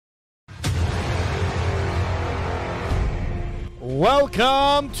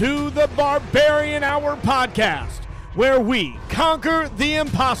Welcome to the Barbarian Hour podcast, where we conquer the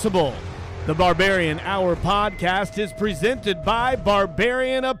impossible. The Barbarian Hour podcast is presented by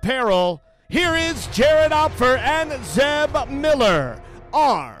Barbarian Apparel. Here is Jared Opfer and Zeb Miller.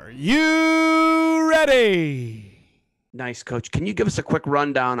 Are you ready? Nice, Coach. Can you give us a quick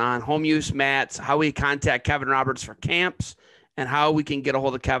rundown on home use mats, how we contact Kevin Roberts for camps, and how we can get a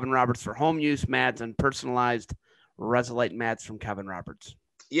hold of Kevin Roberts for home use mats and personalized Resilite mats from Kevin Roberts?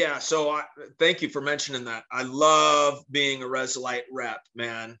 Yeah, so thank you for mentioning that. I love being a Resilite rep,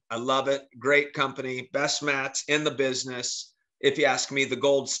 man. I love it. Great company, best mats in the business. If you ask me, the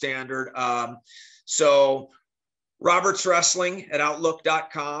gold standard. So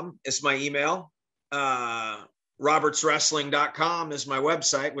robertswrestling@outlook.com is my email. Robertswrestling.com is my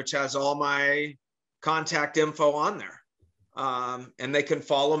website, which has all my contact info on there. And they can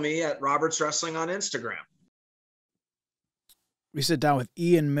follow me at Roberts Wrestling on Instagram. We sit down with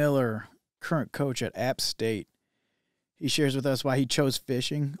Ian Miller, current coach at App State. He shares with us why he chose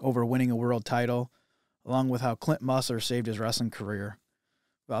fishing over winning a world title, along with how Clint Musser saved his wrestling career.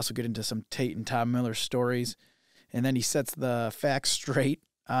 We also get into some Tait and Tom Miller stories, and then he sets the facts straight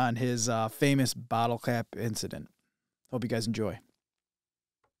on his famous bottle cap incident. Hope you guys enjoy.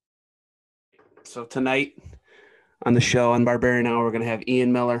 So tonight on the show on Barbarian Hour, we're going to have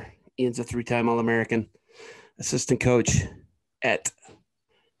Ian Miller. Ian's a three-time All-American, assistant coach at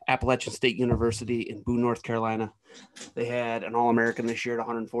Appalachian State University in Boone, North Carolina. They had an All-American this year at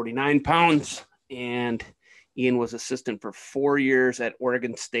 149 pounds, and Ian was assistant for 4 years at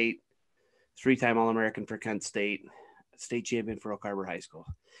Oregon State, three-time All-American for Kent State, state champion for Oak Harbor High School.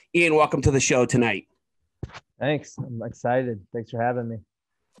 Ian, welcome to the show tonight. Thanks. I'm excited. Thanks for having me.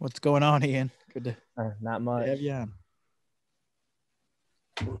 What's going on, Ian? Good to not much. have you on.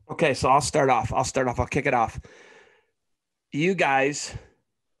 Okay, so I'll start off. I'll kick it off. You guys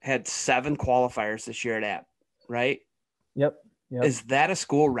had 7 qualifiers this year at App, right? Yep. Is that a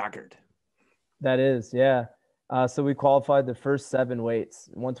school record? That is, yeah. So we qualified the first 7 weights,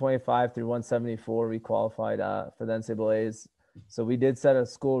 125 through 174. We qualified for the NCAAs. So we did set a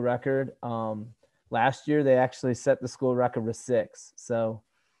school record. Last year, they actually set the school record with 6. So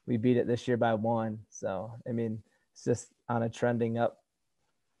we beat it this year by 1. So, I mean, it's just on a trending up.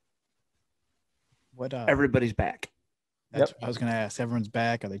 What? Everybody's back. That's what I was going to ask. Everyone's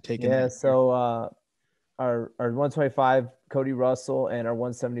back. Are they taking? Yeah. So our 125 Cody Russell and our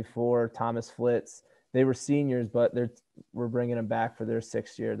 174 Thomas Flitz, they were seniors, but we're bringing them back for their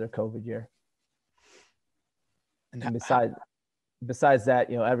 6th year, their COVID year. And besides that,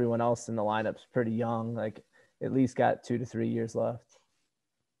 you know, everyone else in the lineup's pretty young, like at least got 2 to 3 years left.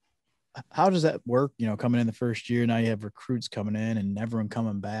 How does that work? You know, coming in the first year, now you have recruits coming in and everyone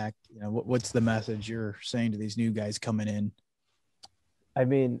coming back. You know, what's the message you're saying to these new guys coming in? I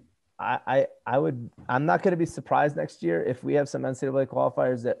mean, I'm not going to be surprised next year if we have some NCAA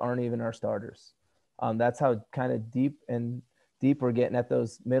qualifiers that aren't even our starters. That's how kind of deep we're getting at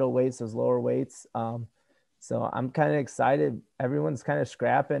those middle weights, those lower weights. So I'm kind of excited. Everyone's kind of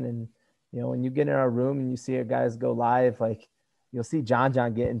scrapping, and you know, when you get in our room and you see our guys go live, like you'll see John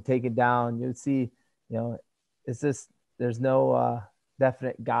getting taken down. You'll see, you know, there's no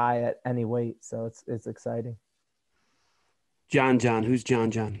definite guy at any weight, so it's exciting. John, who's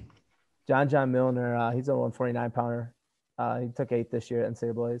John? John Milner. He's a 149 pounder. He took 8th this year at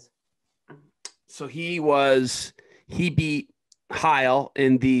NCAAs. So he beat Heil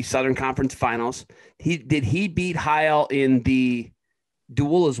in the Southern Conference Finals. Did he beat Heil in the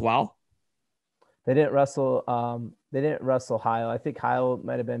duel as well? They didn't wrestle. Heil. I think Heil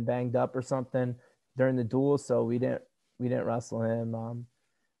might have been banged up or something during the duel, so we didn't wrestle him. I'm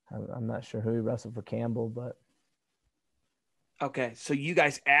not sure who he wrestled for Campbell, but okay. So you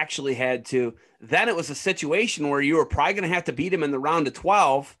guys actually had to. Then it was a situation where you were probably going to have to beat him in the round of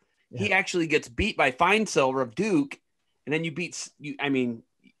 12. Yeah. He actually gets beat by Feinsilver of Duke, and then you beat. I mean,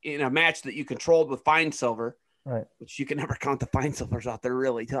 in a match that you controlled with Feinsilver. Right. Which you can never count the Feinsilvers out. They're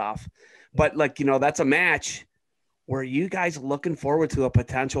really tough. But, like, you know, that's a match where you guys are looking forward to a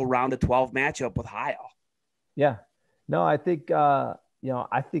potential round of 12 matchup with Heil. Yeah. No, I think, I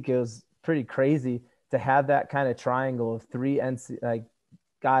think it was pretty crazy to have that kind of triangle of 3 NC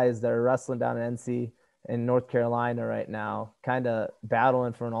guys that are wrestling down in NC in North Carolina right now, kind of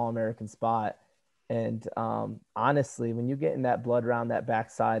battling for an All-American spot. And honestly, when you get in that blood round, that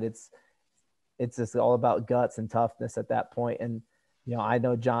backside, it's just all about guts and toughness at that point. And, you know, I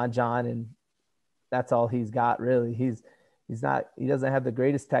know John, and that's all he's got really. He doesn't have the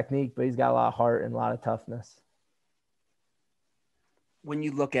greatest technique, but he's got a lot of heart and a lot of toughness. when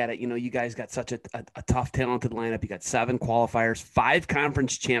you look at it, you guys got such a tough, talented lineup. You got 7 qualifiers, 5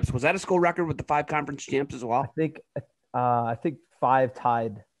 conference champs. Was that a school record with the 5 conference champs as well? I think 5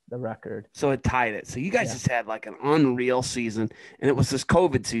 tied the record. So it tied it. So you guys just had like an unreal season, and it was this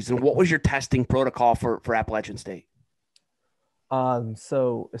COVID season. What was your testing protocol for Appalachian State?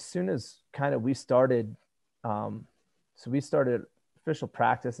 So as soon as kind of we started official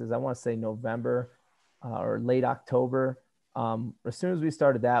practices, I want to say November or late October. As soon as we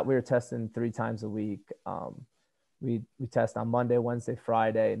started that, we were testing 3 times a week. We test on Monday, Wednesday,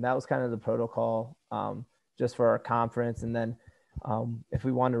 Friday, and that was kind of the protocol just for our conference. And then if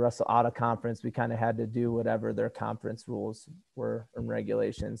we wanted to wrestle out of conference, we kind of had to do whatever their conference rules were and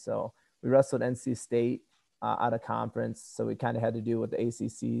regulations. So we wrestled NC State out of conference, so we kind of had to do what the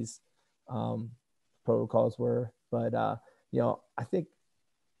ACC's protocols were. But I think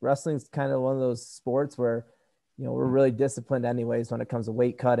wrestling's kind of one of those sports where we're really disciplined anyways when it comes to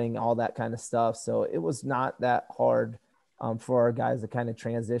weight cutting, all that kind of stuff. So it was not that hard for our guys to kind of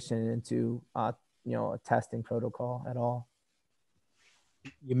transition into a testing protocol at all.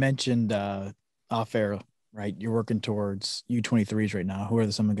 You mentioned off air, right? You're working towards U23s right now. Who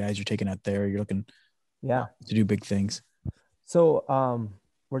are some of the guys you're taking out there? You're looking to do big things. So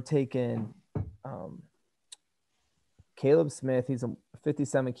we're taking Caleb Smith. He's a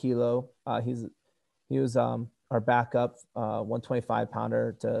 57 kilo. He was our backup 125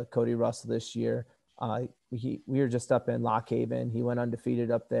 pounder to Cody Russell this year. We were just up in Lock Haven. He went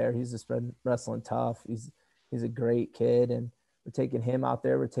undefeated up there. He's just been wrestling tough. He's a great kid, and we're taking him out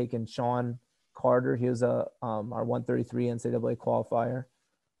there. We're taking Sean Carter. He was our 133 NCAA qualifier.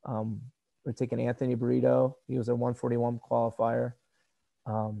 We're taking Anthony Burrito. He was a 141 qualifier.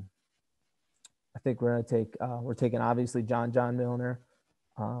 I think we're taking obviously John Milner,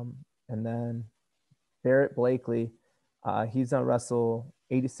 and then Barrett Blakely. He's gonna wrestle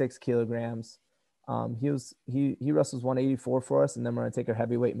 86 kilograms. He wrestles 184 for us, and then we're gonna take our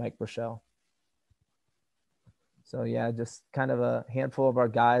heavyweight Mike Burchell. So yeah, just kind of a handful of our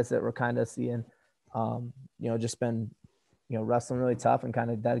guys that we're kind of seeing, just been, wrestling really tough and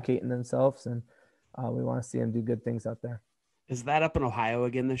kind of dedicating themselves, and we want to see them do good things out there. Is that up in Ohio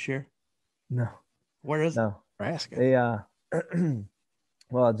again this year? No. Where is it? Nebraska. They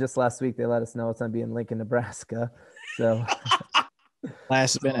well, just last week they let us know it's gonna be in Lincoln, Nebraska. So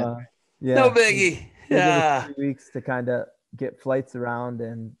last minute. No biggie. Yeah. 2 weeks to kind of get flights around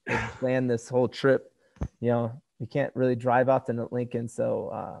and plan this whole trip. We can't really drive out to Lincoln,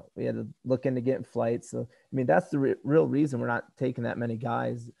 so we had to look into getting flights. So I mean, that's the real reason we're not taking that many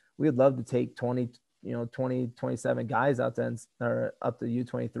guys. We'd love to take 20, 27 guys out there or up to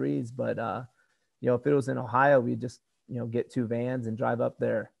U23s, but if it was in Ohio, we'd just get 2 vans and drive up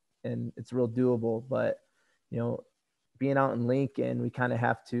there, and it's real doable. But being out in Lincoln, we kind of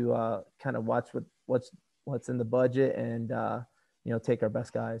have to kind of watch what's in the budget and take our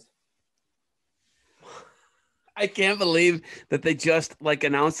best guys. I can't believe that they just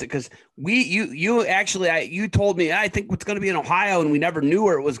announced it, because you told me I think it's going to be in Ohio, and we never knew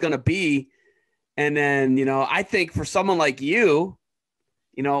where it was going to be. And then I think for someone like you,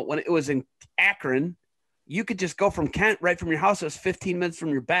 when it was in Akron, you could just go from Kent right from your house. It was 15 minutes from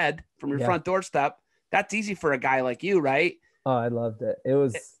your bed, from your front doorstep. That's easy for a guy like you, right? Oh, I loved it.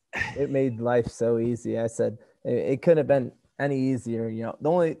 It made life so easy. I said it couldn't have been any easier.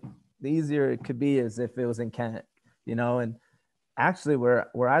 The easier it could be is if it was in Kent, and actually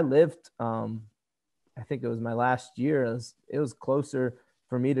where I lived, I think it was my last year, it was closer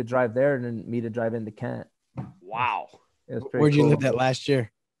for me to drive there than me to drive into Kent. Wow. It was pretty Where'd you cool. live that last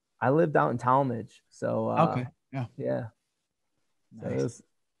year? I lived out in Talmadge. So, okay. Yeah. Nice.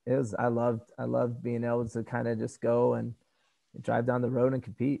 So I loved being able to kind of just go and drive down the road and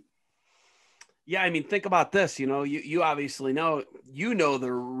compete. Yeah. I mean, think about this, you obviously know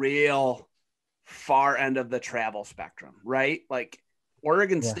the real far end of the travel spectrum, right? Like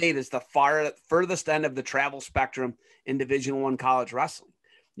Oregon State is the furthest end of the travel spectrum in Division I college wrestling.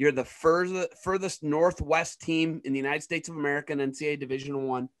 You're the furthest northwest team in the United States of America in NCAA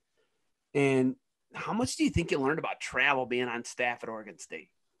Division I. And how much do you think you learned about travel being on staff at Oregon State?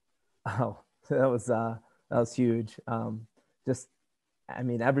 Oh, that was huge.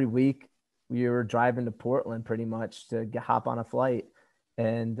 Every week we were driving to Portland pretty much to hop on a flight.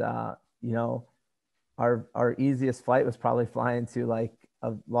 And, our easiest flight was probably flying to like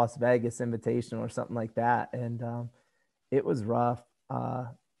a Las Vegas invitation or something like that. And it was rough.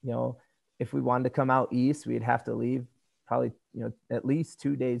 If we wanted to come out east, we'd have to leave probably, at least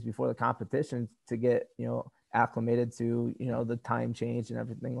 2 days before the competition to get, acclimated to, the time change and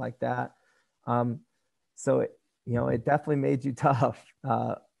everything like that. So it definitely made you tough.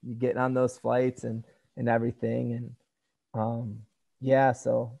 You getting on those flights and everything. And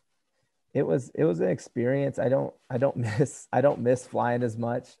so it was an experience. I don't miss flying as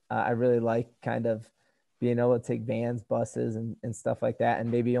much. I really like kind of being able to take vans, buses and stuff like that.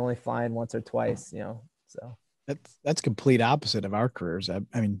 And maybe only flying once or twice, so. That's complete opposite of our careers. I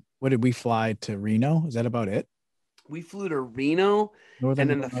mean, what did we fly to Reno? Is that about it? We flew to Reno, Northern and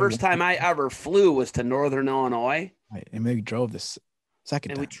then the Illinois, first time I ever flew was to Northern Illinois. right, and maybe drove this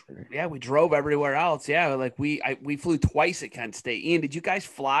second And time. we drove everywhere else. Yeah, like we flew twice at Kent State. Ian, did you guys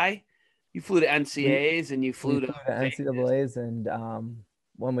fly? You flew to NCAAs and you flew to NCAAs, and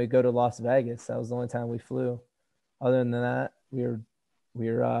when we go to Las Vegas, that was the only time we flew. Other than that, we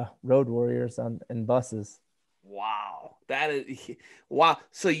were road warriors in buses. Wow. Wow.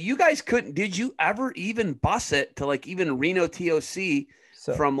 So you guys did you ever even bus it to like even Reno TOC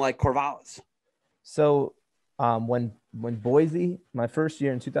from like Corvallis? So when Boise, my first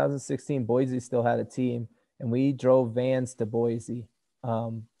year in 2016, Boise still had a team, and we drove vans to Boise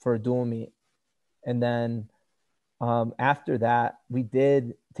for a dual meet. And then after that, we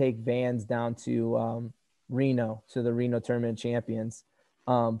did take vans down to Reno, to the Reno Tournament Champions.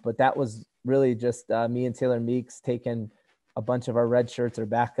 But that was really just me and Taylor Meeks taking a bunch of our red shirts or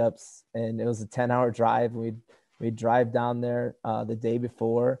backups, and it was a 10-hour drive. We'd drive down there the day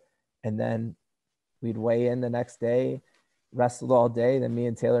before, and then we'd weigh in the next day, wrestled all day. Then me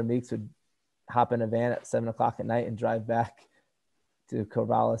and Taylor Meeks would hop in a van at 7:00 at night and drive back to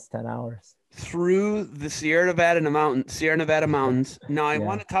Corvallis 10 hours. Through the Sierra Nevada mountains. Now, I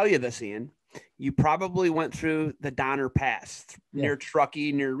want to tell you this, Ian. You probably went through the Donner Pass near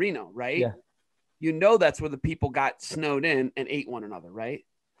Truckee, near Reno, right? Yeah. You know that's where the people got snowed in and ate one another, right?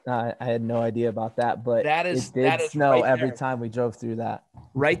 I had no idea about that, but it did that snow right every there. time we drove through that.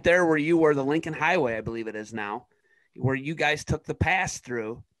 Right there where you were, the Lincoln Highway, I believe it is now, where you guys took the pass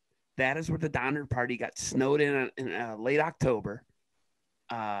through. That is where the Donner Party got snowed in late October.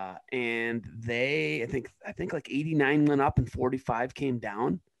 And I think like 89 went up and 45 came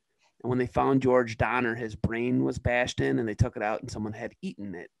down. And when they found George Donner, his brain was bashed in, and they took it out, and someone had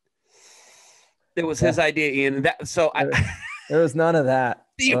eaten it. It was his idea, Ian. There was none of that.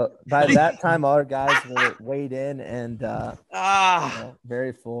 By that time, all our guys were weighed in and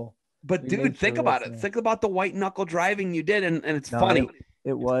very full. But dude, think about it. Think about the white knuckle driving you did, and it's funny.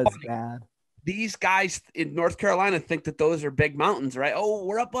 It was bad. These guys in North Carolina think that those are big mountains, right? Oh,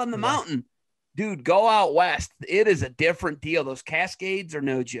 we're up on the mountain. Dude, go out west. It is a different deal. Those Cascades are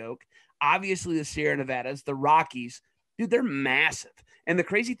no joke. Obviously, the Sierra Nevadas, the Rockies, dude, they're massive. And the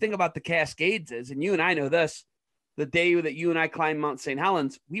crazy thing about the Cascades is, and you and I know this, the day that you and I climbed Mount St.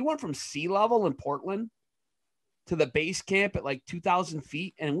 Helens, we went from sea level in Portland to the base camp at like 2,000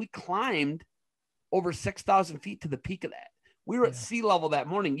 feet, and we climbed over 6,000 feet to the peak of that. We were at sea level that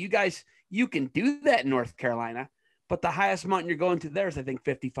morning. You guys, you can do that in North Carolina, but the highest mountain you're going to there is, I think,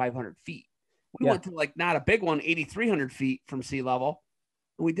 5,500 feet. We went to like not a big one, 8,300 feet from sea level.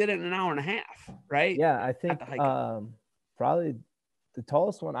 And we did it in an hour and a half, right? Yeah, I think probably the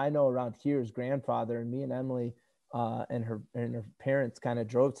tallest one I know around here is Grandfather, and me and Emily and her parents kind of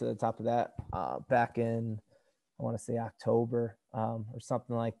drove to the top of that back in, I want to say October or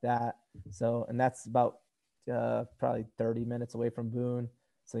something like that. So, and that's about probably 30 minutes away from Boone.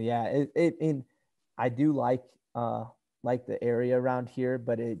 So yeah, I do like the area around here,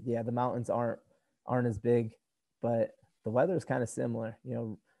 but the mountains aren't as big, but the weather is kind of similar.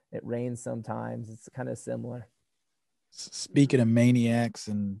 It rains sometimes. It's kind of similar. Speaking of maniacs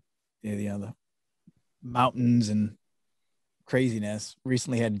and the mountains and craziness,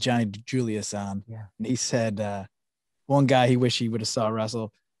 recently had Johnny Julius on, and he said one guy he wished he would have saw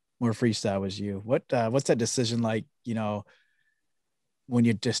wrestle more freestyle was you. What's that decision like? When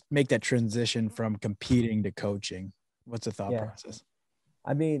you just make that transition from competing to coaching, what's the thought process?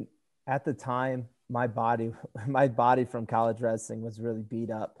 I mean, at the time, my body from college wrestling was really beat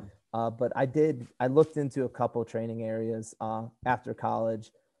up. But I looked into a couple training areas after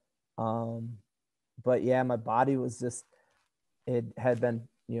college. But yeah, my body was just, it had been,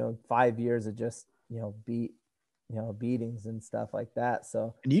 5 years of just, beatings and stuff like that.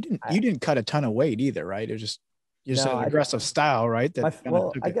 So, and you didn't cut a ton of weight either, right? It was just, you just had an aggressive style, right?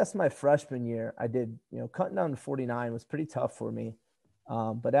 I guess my freshman year I did, cutting down to 49 was pretty tough for me.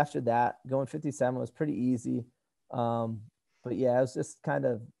 But after that, going 57 was pretty easy. But yeah, it was just kind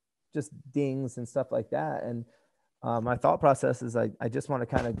of just dings and stuff like that. And my thought process is I just want to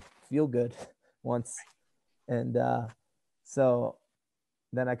kind of feel good once. And so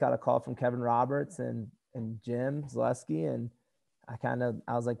then I got a call from Kevin Roberts and Jim Zaleski, and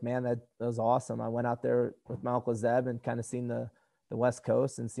I was like, man, that was awesome. I went out there with my Uncle Zeb and kind of seen the West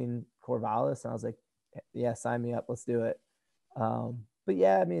Coast and seen Corvallis. And I was like, yeah, sign me up. Let's do it. But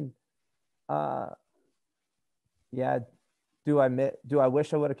yeah, I mean, yeah, do I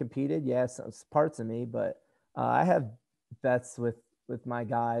wish I would have competed? Yes, it's parts of me, but I have bets with my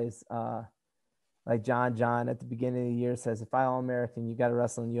guys. Like John at the beginning of the year says, if I All-American, you got to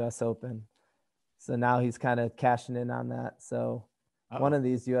wrestle in U.S. Open. So now he's kind of cashing in on that. So one of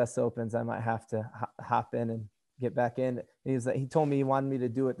these U.S. Opens, I might have to hop in and get back in. He told me he wanted me to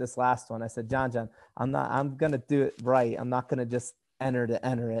do it this last one. I said, John, I'm going to do it right. I'm not going to just enter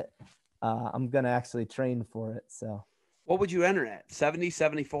it. I'm going to actually train for it. So what would you enter at? 70,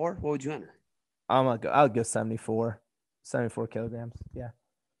 74? What would you enter? I'll go 74 kilograms. Yeah.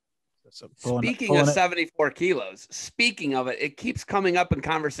 Speaking of 74 kilos, speaking of it, it keeps coming up in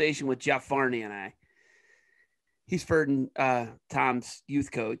conversation with Jeff Varney and I. He's Ferdin, Tom's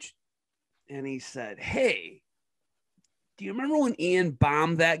youth coach. And he said, hey, do you remember when Ian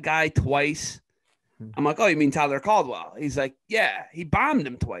bombed that guy twice? I'm like, oh, you mean Tyler Caldwell? He's like, yeah, he bombed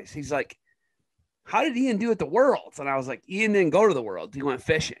him twice. He's like, how did Ian do at the Worlds? And I was like, Ian didn't go to the Worlds. He went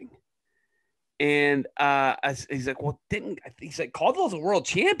fishing. And he's like, well, he's like, Caldwell's a world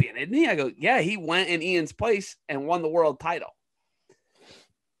champion, isn't he? I go, yeah, he went in Ian's place and won the world title.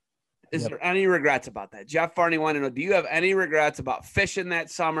 Is there any regrets about that? Jeff Varney wanted to know, do you have any regrets about fishing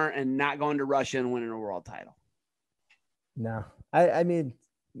that summer and not going to Russia and winning a world title? No, I mean,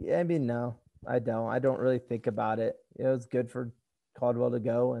 no, I don't. I don't really think about it. It was good for Caldwell to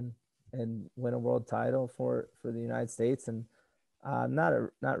go and win a world title for the United States. And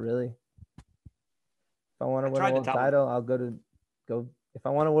not really. If I want to win a world title, I'll go. If I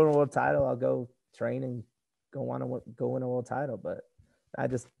want to win a world title, I'll go train and go win a world title. But I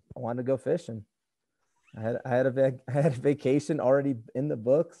wanted to go fishing. I had a vacation already in the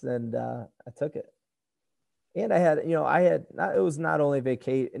books, and I took it. And it was not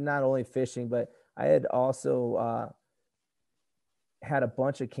only fishing, but I had also had a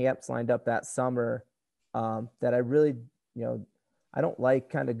bunch of camps lined up that summer that I really, I don't like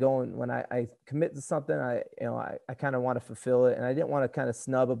kind of going when I commit to something. I kind of want to fulfill it, and I didn't want to kind of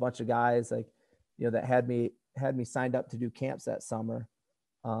snub a bunch of guys that had me signed up to do camps that summer.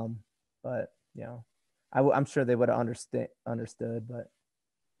 But I'm sure they would have understood. But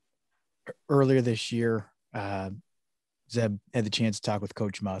earlier this year, Zeb had the chance to talk with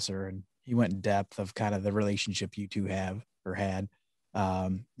Coach Musser, and he went in depth of kind of the relationship you two have or had,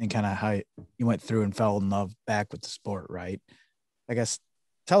 and kind of how you went through and fell in love back with the sport, right? I guess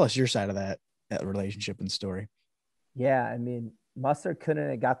tell us your side of that relationship and story. Yeah, I mean, Musser couldn't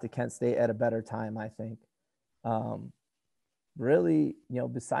have got to Kent State at a better time, I think. Really,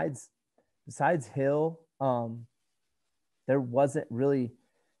 besides Hill, there wasn't really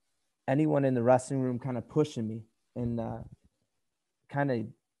anyone in the wrestling room kind of pushing me and kind of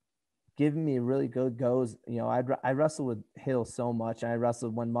giving me really good goes. I wrestled with Hill so much. I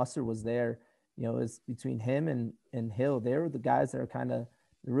wrestled when Musser was there. It was between him and Hill. They were the guys that are kind of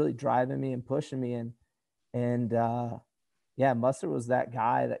really driving me and pushing me. And Musser was that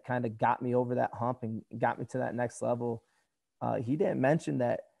guy that kind of got me over that hump and got me to that next level. He didn't mention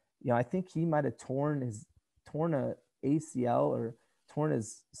that, I think he might have torn a ACL or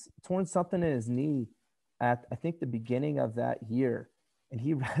torn something in his knee at, I think, the beginning of that year. And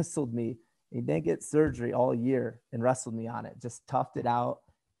he wrestled me. He didn't get surgery all year and wrestled me on it, just toughed it out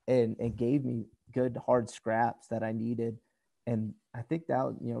and gave me good hard scraps that I needed. And I think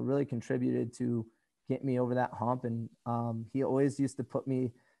that, really contributed to get me over that hump. And he always used to put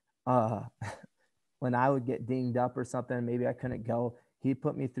me, when I would get dinged up or something, maybe I couldn't go, he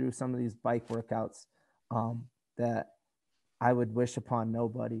put me through some of these bike workouts that I would wish upon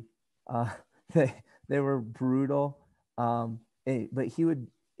nobody. They were brutal. But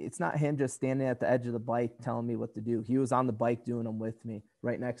it's not him just standing at the edge of the bike telling me what to do. He was on the bike doing them with me,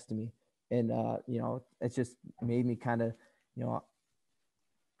 right next to me. And, it just made me kind of,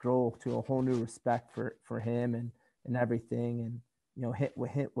 grow to a whole new respect for him and everything. And,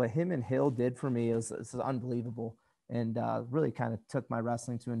 what him and Hill did for me is unbelievable, and really kind of took my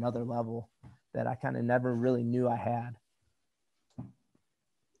wrestling to another level that I kind of never really knew I had.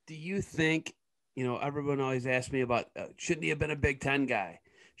 Do you think, everyone always asks me about, shouldn't he have been a Big Ten guy?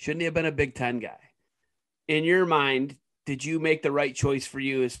 Shouldn't he have been a Big Ten guy? In your mind, did you make the right choice for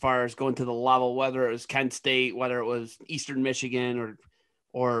you as far as going to the level, whether it was Kent State, whether it was Eastern Michigan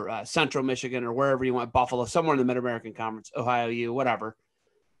or Central Michigan or wherever you went, Buffalo, somewhere in the Mid-American Conference, Ohio U, whatever.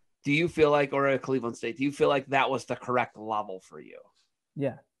 Do you feel like, or at Cleveland State, do you feel like that was the correct level for you?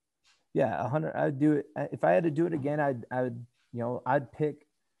 Yeah. 100. I would do it. If I had to do it again, I would I'd pick,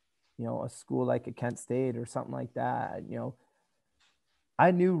 a school like a Kent State or something like that.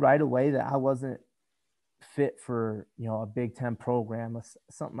 I knew right away that I wasn't fit for, a Big Ten program or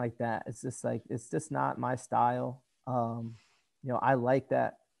something like that. It's just not my style. I like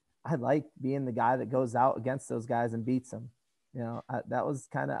that. I like being the guy that goes out against those guys and beats them. That was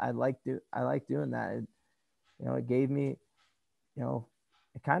kind of, I like doing that. It gave me,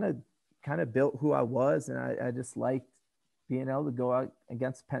 it kind of built who I was. And I just liked being able to go out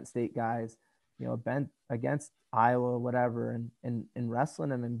against Penn State guys, against Iowa, whatever, and wrestling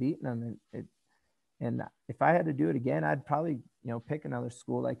them and beating them. And if I had to do it again, I'd probably, pick another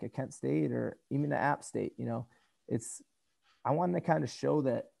school like a Kent State or even the App State. I wanted to kind of show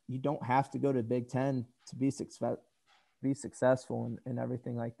that you don't have to go to Big Ten to be successful and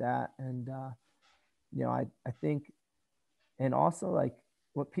everything like that. And, I think, and also like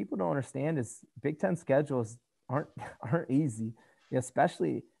what people don't understand is Big Ten schedules aren't easy,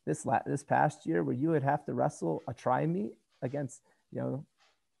 especially this past year where you would have to wrestle a tri-meet against, you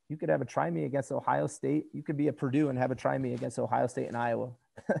could have a tri-meet against Ohio State. You could be a Purdue and have a tri-meet against Ohio State and Iowa,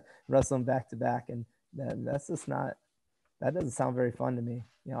 wrestling back to back. And that's just not, that doesn't sound very fun to me.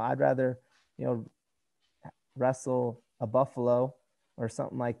 I'd rather, wrestle a Buffalo or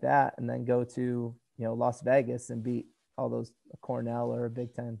something like that and then go to, Las Vegas and beat all those, a Cornell or a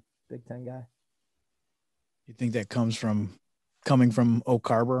Big Ten guy. You think that coming from Oak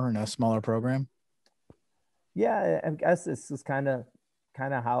Harbor and a smaller program? Yeah, I guess it's just kind of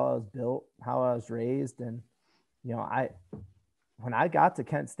how I was built, how I was raised. And, when I got to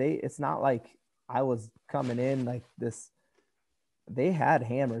Kent State, it's not like I was coming in like this. They had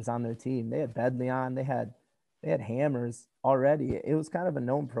hammers on their team. They had Bedley on. They had hammers already. It was kind of a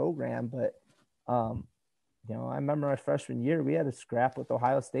known program, but I remember my freshman year, we had a scrap with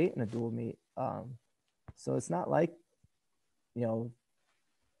Ohio State in a dual meet. So it's not like, the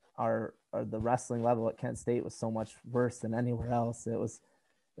wrestling level at Kent State was so much worse than anywhere else. It was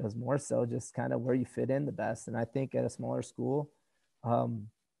more so just kind of where you fit in the best. And I think at a smaller school, I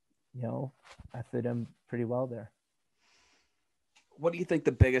fit in pretty well there. What do you think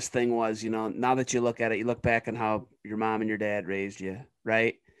the biggest thing was, now that you look at it, you look back on how your mom and your dad raised you,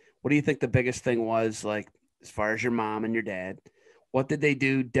 right? What do you think the biggest thing was, like, as far as your mom and your dad? What did they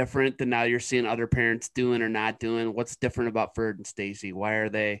do different than now you're seeing other parents doing or not doing? What's different about Ferd and Stacy? Why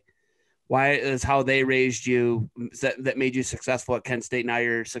is how they raised you that made you successful at Kent State? Now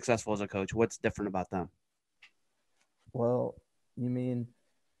you're successful as a coach. What's different about them? Well, you mean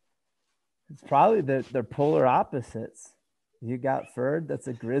it's probably they're polar opposites. You got Ferd, that's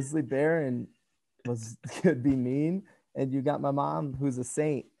a grizzly bear and could be mean. And you got my mom, who's a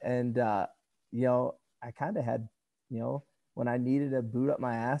saint. And, I kind of had, when I needed a boot up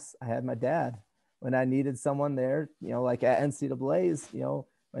my ass, I had my dad. When I needed someone there, like at NCAA's,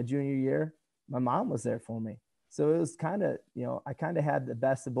 my junior year, my mom was there for me. So it was kind of, I kind of had the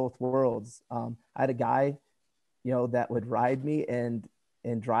best of both worlds. I had a guy, that would ride me and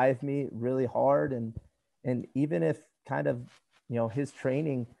drive me really hard. And even if kind of, his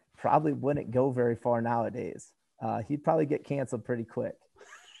training probably wouldn't go very far nowadays. He'd probably get canceled pretty quick.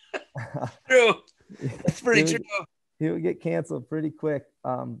 True. That's pretty true. He would get canceled pretty quick.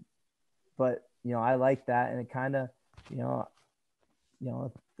 But, I like that. And it kind of,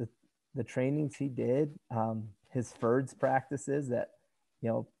 the trainings he did, his Ferd's practices that,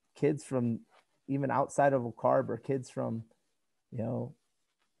 kids from even outside of Oak Harbor, kids from,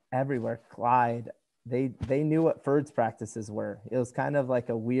 everywhere, Clyde, they knew what Ferd's practices were. It was kind of like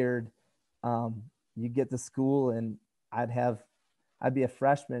a weird, you get to school and I'd be a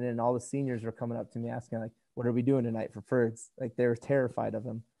freshman and all the seniors were coming up to me asking like, what are we doing tonight for Ferd's? Like they were terrified of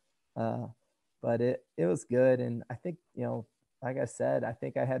him. But it was good. And I think, like I said, I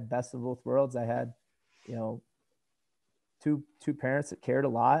think I had best of both worlds. I had, two parents that cared a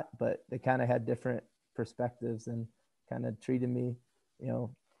lot, but they kind of had different perspectives and kind of treated me,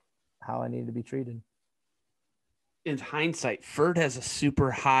 how I needed to be treated. In hindsight, Ferd has a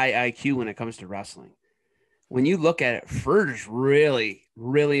super high IQ when it comes to wrestling. When you look at it, Ferd is really,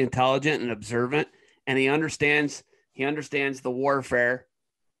 really intelligent and observant, and he understands the warfare,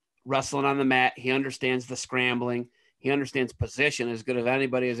 wrestling on the mat. He understands the scrambling. He understands position as good as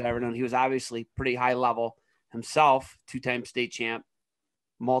anybody has ever done. He was obviously pretty high level himself, 2-time state champ,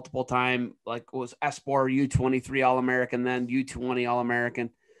 multiple time, like it was S4 U23 All-American, then U20 All-American.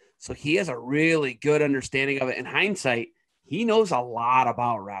 So he has a really good understanding of it. In hindsight, he knows a lot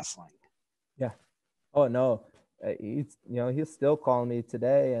about wrestling. Yeah. Oh no, he's still calling me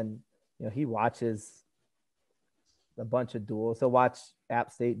today, and he watches a bunch of duels. He'll watch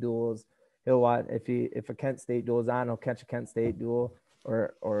App State duels. he'll watch if a Kent State duel is on, he'll catch a Kent State duel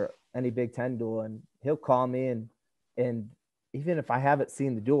or any Big Ten duel, and he'll call me and even if I haven't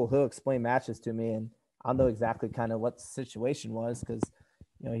seen the duel, he'll explain matches to me, and I'll know exactly kind of what the situation was because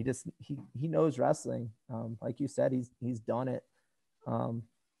he knows wrestling. Like you said, he's done it.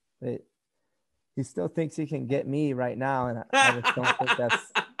 But he still thinks he can get me right now, and I just don't think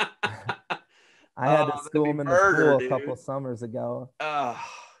that's. I had to school him in the pool a couple summers ago.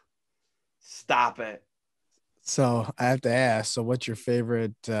 Stop it. So I have to ask, so what's your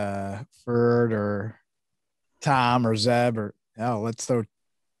favorite Ferd or Tom or Zeb or let's throw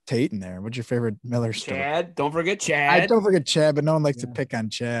Tait in there. What's your favorite Miller story? Chad. Don't forget Chad. I don't forget Chad, but no one likes to pick on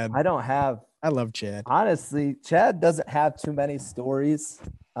Chad. I love Chad. Honestly, Chad doesn't have too many stories.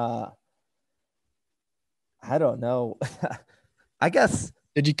 I don't know. I guess.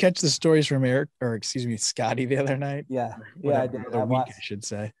 Did you catch the stories from Scotty the other night? Yeah. Yeah, I did. I should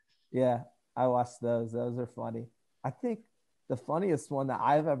say. Yeah, I watched those. Those are funny. I think the funniest one that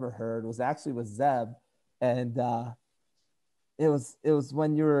I've ever heard was actually with Zeb. And it was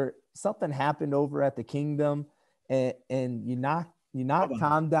when something happened over at the Kingdom and you knocked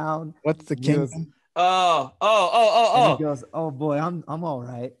Tom down. What's the Kingdom? And he goes, "Oh boy, I'm all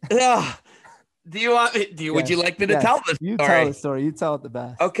right." Yeah. Would you like me to tell this story? You tell the story. You tell it the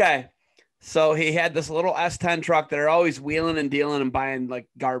best. Okay. So he had this little S10 truck that are always wheeling and dealing and buying like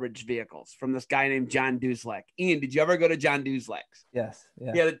garbage vehicles from this guy named John Duzlek. Ian, did you ever go to John Duzlek's? Yes.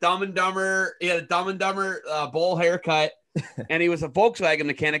 Yeah. He had a Dumb and Dumber bowl haircut, and he was a Volkswagen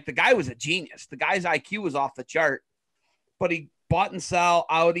mechanic. The guy was a genius. The guy's IQ was off the chart, but he bought and sell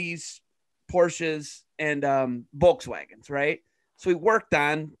Audis, Porsches, and Volkswagens, right? So he worked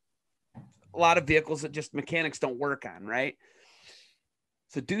on a lot of vehicles that just mechanics don't work on, right?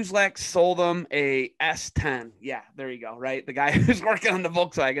 So Duzlek sold him a S10. Yeah, there you go, right? The guy who's working on the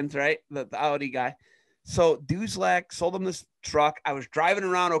Volkswagens, right? The Audi guy. So Duzlek sold him this truck. I was driving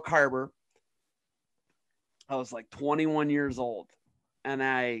around Oak Harbor. I was like 21 years old. And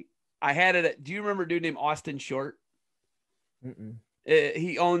I had it. Do you remember a dude named Austin Short?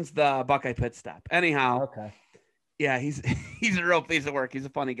 He owns the Buckeye Pit Stop. Anyhow. Okay. Yeah, he's a real piece of work. He's a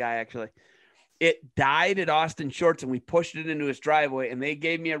funny guy, actually. It died at Austin Shorts, and we pushed it into his driveway, and they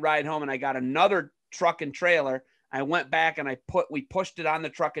gave me a ride home, and I got another truck and trailer. I went back and we pushed it on the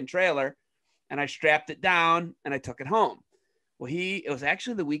truck and trailer, and I strapped it down, and I took it home. Well, it was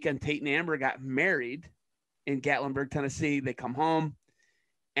actually the weekend Tait and Amber got married in Gatlinburg, Tennessee. They come home,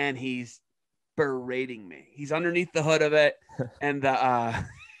 and he's berating me. He's underneath the hood of it, and you're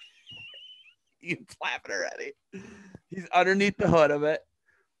laughing already. He's underneath the hood of it.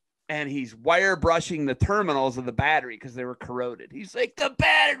 And he's wire brushing the terminals of the battery because they were corroded. He's like, "The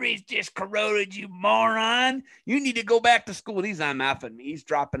battery's just corroded, you moron. You need to go back to school." And he's MFing me. He's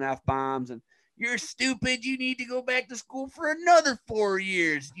dropping F-bombs and "You're stupid. You need to go back to school for another 4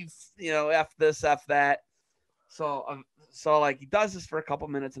 years. You know, F this, F that." So like he does this for a couple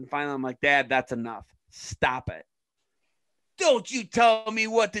minutes, and finally I'm like, "Dad, that's enough. Stop it. Don't you tell me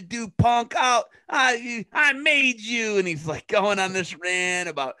what to do, punk out. I made you." And he's like going on this rant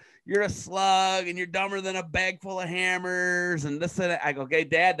about you're a slug and you're dumber than a bag full of hammers and this and that. I go, "Okay,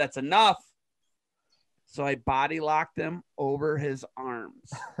 Dad, that's enough." So I body locked him over his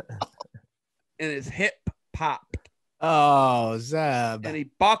arms and his hip popped. Oh, Zeb. And he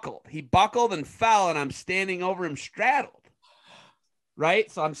buckled and fell, and I'm standing over him straddled.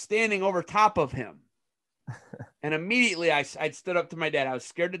 Right? So I'm standing over top of him. And immediately I stood up to my dad. I was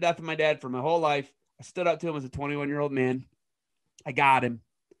scared to death of my dad for my whole life. I stood up to him as a 21-year-old man. I got him.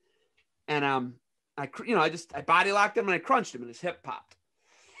 And I body locked him and I crunched him and his hip popped.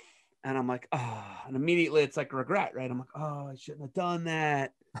 And I'm like, "Oh," and immediately it's like regret, right? I'm like, "Oh, I shouldn't have done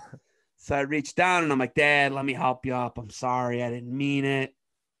that." So I reached down and I'm like, "Dad, let me help you up. I'm sorry. I didn't mean it."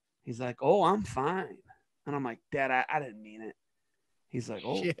 He's like, "Oh, I'm fine." And I'm like, "Dad, I didn't mean it." He's like,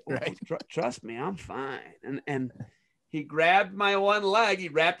 "Oh, Shit, right. Trust me, I'm fine." And he grabbed my one leg. He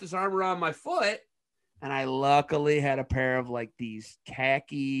wrapped his arm around my foot. And I luckily had a pair of like these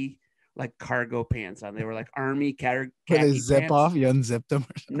khaki, like cargo pants on. They were like army khaki zip pants. off? You unzipped them?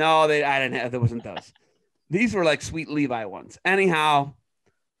 No, I didn't have, there wasn't those. These were like sweet Levi ones. Anyhow,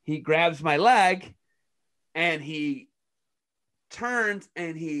 he grabs my leg and he turns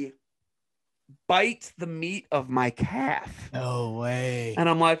and he bites the meat of my calf. No way. And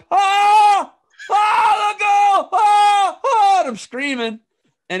I'm like, "Oh, let go. Oh," and I'm screaming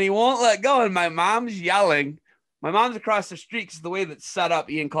and he won't let go. And my mom's yelling. My mom's across the street because the way that's set up,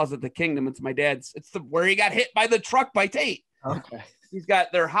 Ian calls it the Kingdom. It's my dad's. It's where he got hit by the truck by Tait. Okay. He's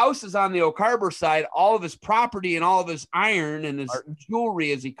got their house is on the Oak Harbor side. All of his property and all of his iron and his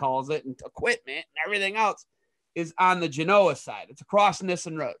jewelry, as he calls it, and equipment and everything else is on the Genoa side. It's across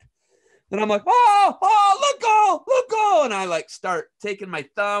Nissen Road. Then I'm like, look, go. And I like start taking my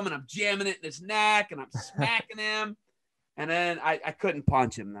thumb and I'm jamming it in his neck and I'm smacking him. And then I couldn't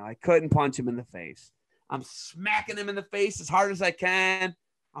punch him though. I couldn't punch him in the face. I'm smacking him in the face as hard as I can.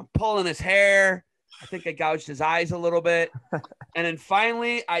 I'm pulling his hair. I think I gouged his eyes a little bit. And then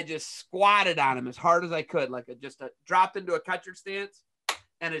finally I just squatted on him as hard as I could. Like I just dropped into a catcher stance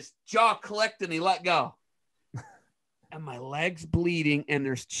and his jaw clicked and he let go. And my leg's bleeding and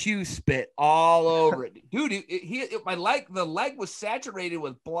there's chew spit all over it. Dude, the leg was saturated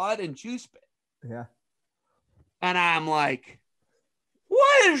with blood and chew spit. Yeah. And I'm like,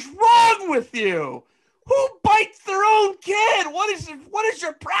 what is wrong with you? Who bites their own kid? What is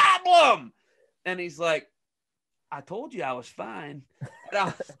your problem? And he's like, I told you I was fine.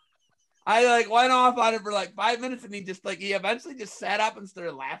 I like went off on it for like 5 minutes and he eventually just sat up and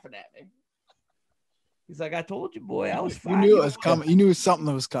started laughing at me. He's like, I told you, boy, I was fine. You knew it was coming. You knew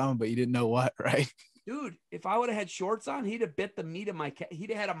something was coming, but you didn't know what, right? Dude, if I would have had shorts on, he'd have bit the meat of my calf.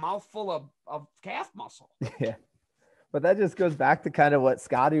 He'd have had a mouthful of calf muscle. Yeah. But that just goes back to kind of what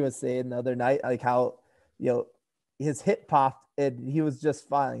Scotty was saying the other night, like how, his hip popped and he was just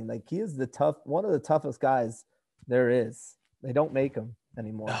fine. Like he is one of the toughest guys there is. They don't make him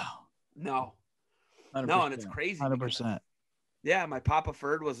anymore. No. 100%. No, and it's crazy. 100%. Yeah, my Papa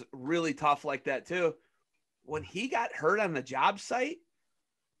Ferd was really tough like that too. When he got hurt on the job site,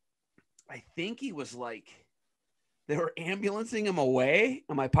 I think he was like, they were ambulancing him away.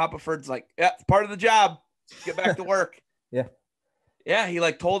 And my Papa Ferd's like, yeah, it's part of the job. Get back to work. Yeah. Yeah. He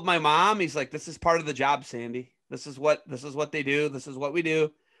like told my mom, he's like, this is part of the job, Sandy. This is what they do. This is what we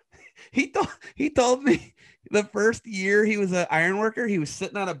do. He told me the first year he was an iron worker, he was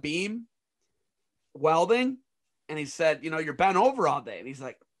sitting on a beam welding. And he said, you're bent over all day. And he's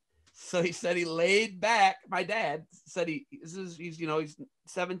like, so he said he laid back. My dad said he's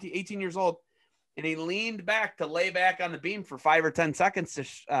 17, 18 years old. And he leaned back to lay back on the beam for 5 or 10 seconds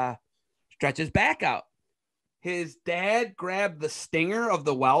to stretch his back out. His dad grabbed the stinger of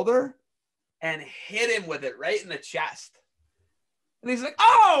the welder and hit him with it right in the chest. And he's like,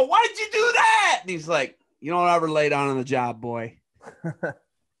 oh, why did you do that? And he's like, you don't ever lay down on the job, boy.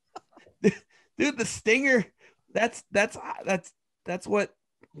 Dude, the stinger, that's what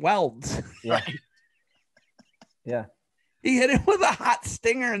welds. Yeah. Right? Yeah. He hit him with a hot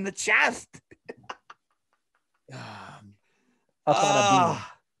stinger in the chest. Up on a beam.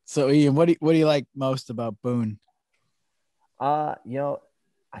 So Ian, what do you like most about Boone? I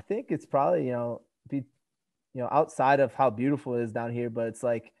think it's probably, outside of how beautiful it is down here, but it's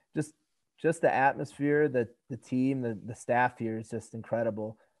like just the atmosphere, the team, the staff here is just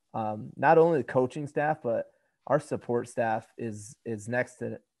incredible. Not only the coaching staff, but our support staff is next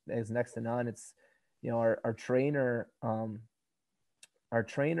to none. It's, our trainer, and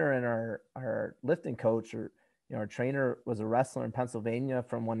our lifting coach, our trainer was a wrestler in Pennsylvania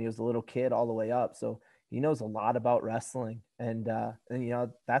from when he was a little kid all the way up. So he knows a lot about wrestling, and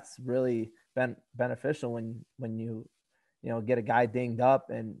that's really been beneficial when you get a guy dinged up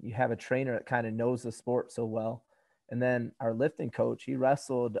and you have a trainer that kind of knows the sport so well. And then our lifting coach, he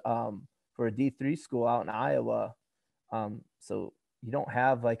wrestled for a D3 school out in Iowa. So you don't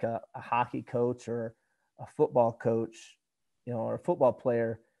have like a hockey coach or a football coach, or a football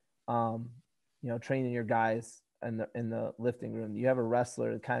player, training your guys in the lifting room. You have a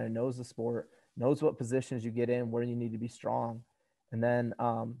wrestler that kind of knows the sport, knows what positions you get in, where you need to be strong. And then,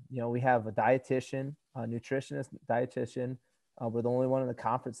 we have a dietitian, a nutritionist, dietitian. We're the only one in the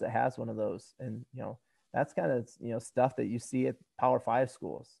conference that has one of those. And, that's kind of, stuff that you see at Power 5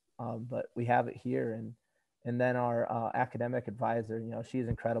 schools. But we have it here. And then our academic advisor, she's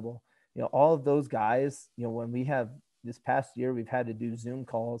incredible. All of those guys, when we have this past year, we've had to do Zoom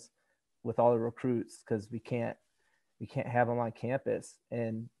calls with all the recruits because we can't have them on campus.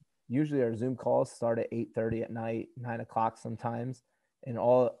 And usually our Zoom calls start at 8:30 at night, 9 o'clock sometimes. And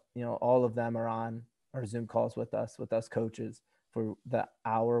all of them are on our Zoom calls with us coaches for the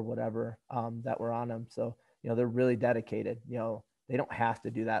hour, whatever, that we're on them. So, they're really dedicated. They don't have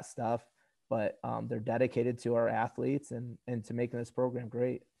to do that stuff, but they're dedicated to our athletes and to making this program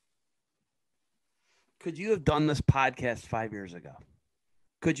great. Could you have done this podcast 5 years ago?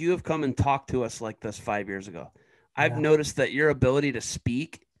 Could you have come and talked to us like this 5 years ago? I've noticed that your ability to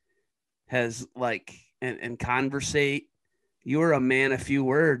speak has and conversate. You were a man of few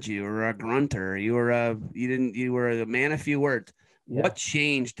words. You were a grunter. You were a man of few words. Yeah. What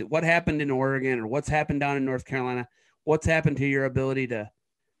changed? What happened in Oregon or what's happened down in North Carolina? what's happened to your ability to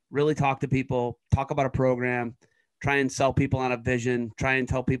really talk to people, talk about a program, try and sell people on a vision, try and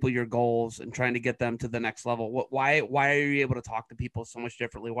tell people your goals and trying to get them to the next level? Why are you able to talk to people so much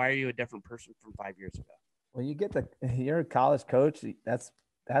differently? Why are you a different person from 5 years ago? When you're a college coach, that's,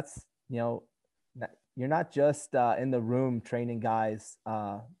 you're not just in the room training guys,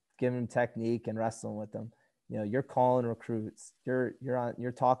 giving them technique and wrestling with them. You're calling recruits,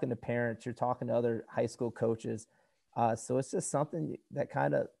 you're talking to parents, you're talking to other high school coaches. So it's just something that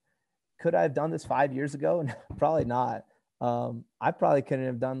could I have done this 5 years ago? Probably not. I probably couldn't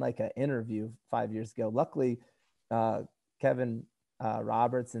have done like an interview 5 years ago. Luckily, Kevin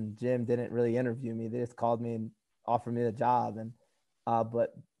Roberts and Jim didn't really interview me. They just called me and offered me the job. And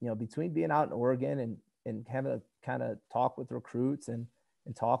but between being out in Oregon and having a kind of talk with recruits and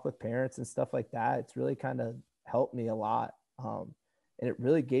talk with parents and stuff like that, it's really kind of helped me a lot. And it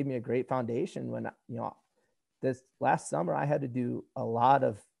really gave me a great foundation when this last summer I had to do a lot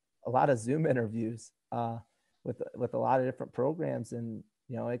of Zoom interviews with a lot of different programs, and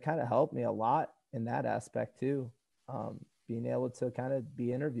it kind of helped me a lot in that aspect too. Being able to kind of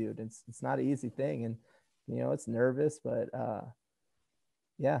be interviewed, it's not an easy thing, and it's nervous, but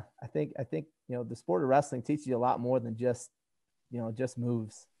yeah, I think the sport of wrestling teaches you a lot more than just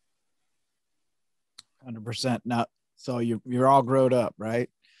moves. 100%. Now, so you're all grown up, right?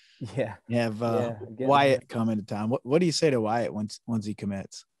 Yeah. You have Wyatt coming to town. What do you say to Wyatt once he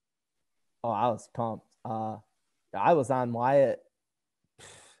commits? Oh, I was pumped. I was on Wyatt.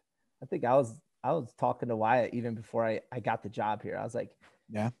 I think I was talking to Wyatt even before I got the job here. I was like,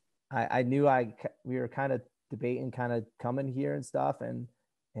 yeah, I knew we were kind of debating kind of coming here and stuff. And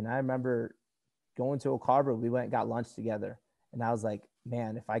I remember going to Oak Harbor, we went and got lunch together. And I was like,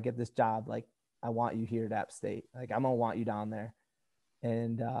 man, if I get this job, like, I want you here at App State. Like, I'm going to want you down there.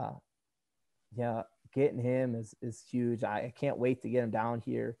 And yeah, getting him is huge. I can't wait to get him down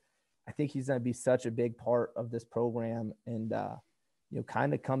here. I think he's going to be such a big part of this program, and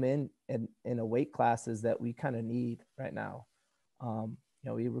kind of come in a weight classes that we kind of need right now.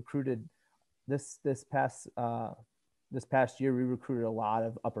 We recruited this past year. We recruited a lot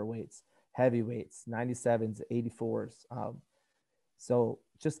of upper weights, heavyweights, 97s, 84s. So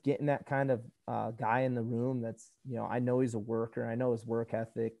just getting that kind of guy in the room that's, I know he's a worker. I know his work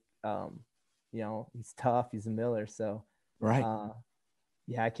ethic. He's tough. He's a Miller. So, right.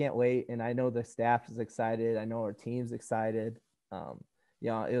 Yeah, I can't wait. And I know the staff is excited. I know our team's excited.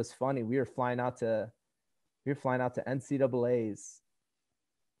 It was funny. We were flying out to NCAAs. We were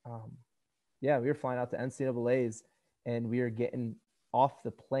flying out to NCAAs, and we were getting off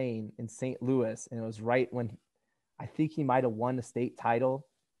the plane in St. Louis. And it was right when I think he might've won the state title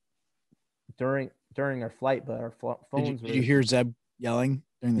during our flight, but our phones did you hear Zeb yelling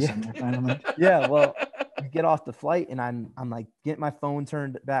during the semifinal? Yeah. Well, we get off the flight, and I'm like getting my phone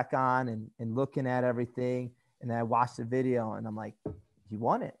turned back on and looking at everything. And then I watched the video, and I'm like, he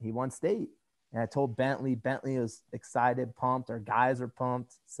won it. He won state. And I told Bentley was excited, pumped. Our guys are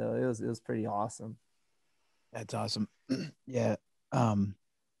pumped. So it was pretty awesome. That's awesome. Yeah. I'm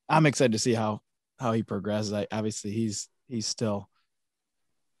excited to see how he progresses. Obviously he's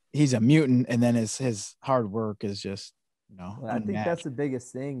a mutant, and then his hard work is just, I think that's the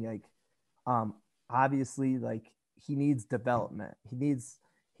biggest thing. Like, obviously, like, he needs development. He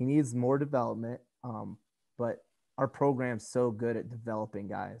needs more development. But our program's so good at developing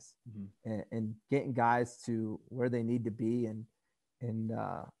guys, and getting guys to where they need to be. And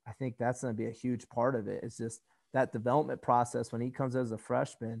I think that's going to be a huge part of it. It's just that development process when he comes as a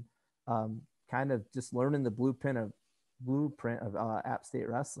freshman, kind of just learning the blueprint of App State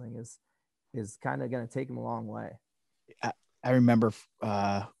wrestling is kind of going to take him a long way. I remember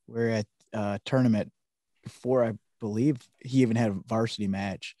we're at a tournament before, I believe he even had a varsity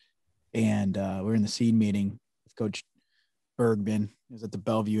match, and we're in the seed meeting with Coach Bergman. He was at the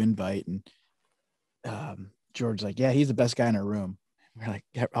Bellevue Invite, and George's like, yeah, he's the best guy in our room. We're like,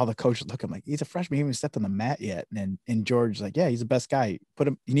 all the coaches look, I'm like, he's a freshman. He hasn't even stepped on the mat yet. And George's like, yeah, he's the best guy.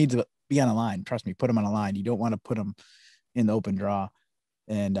 He needs to be on a line. Trust me, put him on a line. You don't want to put him in the open draw.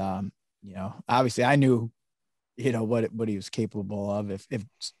 And, obviously I knew, what he was capable of,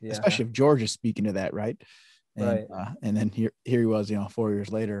 especially if George is speaking to that. Right. And, right. And then here he was, 4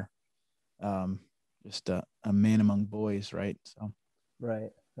 years later, just a man among boys. Right. So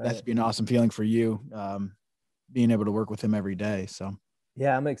right. That's been an awesome feeling for you. Being able to work with him every day. So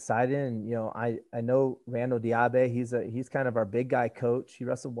yeah, I'm excited. And, I know Randall Diabe, he's kind of our big guy coach. He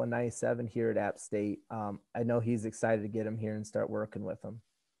wrestled 197 here at App State. I know he's excited to get him here and start working with him.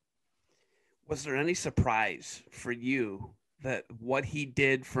 Was there any surprise for you that what he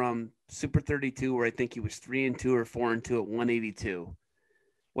did from Super 32, where I think he was 3-2 or 4-2 at 182.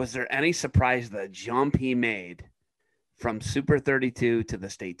 Was there any surprise the jump he made from Super 32 to the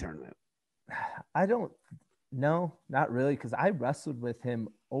state tournament? I don't know, not really, because I wrestled with him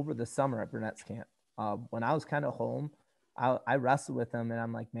over the summer at Burnett's camp. When I was kind of home, I wrestled with him, and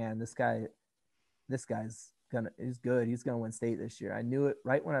I'm like, man, this guy's he's good. He's gonna win state this year. I knew it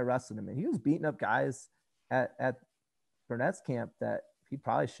right when I wrestled him, and he was beating up guys at Burnett's camp that he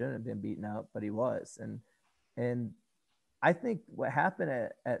probably shouldn't have been beaten up, but he was. And I think what happened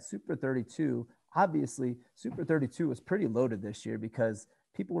at Super 32, obviously Super 32 was pretty loaded this year because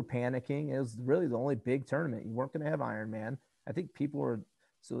people were panicking. It was really the only big tournament. You weren't going to have Ironman. I think people were,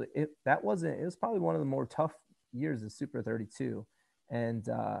 so it was probably one of the more tough years of Super 32. And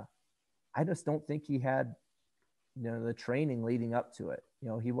I just don't think he had, the training leading up to it.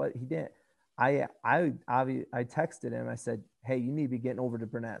 He didn't. I texted him. I said, hey, you need to be getting over to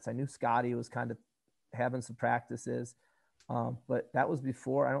Burnett's. I knew Scotty was kind of having some practices, but that was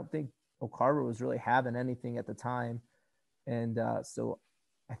before. I don't think O'Carver was really having anything at the time. And so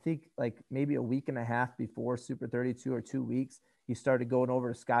I think like maybe a week and a half before Super 32 or 2 weeks, he started going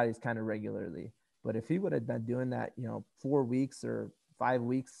over to Scotty's kind of regularly. But if he would have been doing that, 4 weeks or 5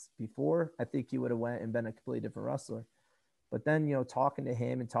 weeks before, I think he would have went and been a completely different wrestler. But then, talking to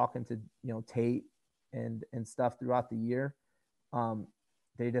him and talking to, Tait and stuff throughout the year,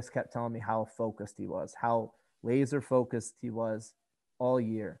 they just kept telling me how focused he was, how laser focused he was all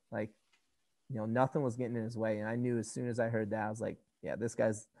year. Like, nothing was getting in his way. And I knew as soon as I heard that, I was like, yeah, this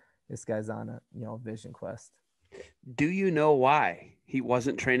guy's on a vision quest. Do you know why he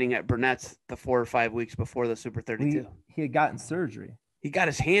wasn't training at Burnett's the 4 or 5 weeks before the Super 32? He had gotten surgery. He got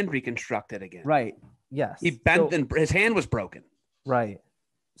his hand reconstructed again. Right. Yes. He bent and his hand was broken. Right.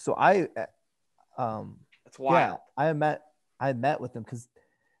 So that's wild. Yeah, I met with him because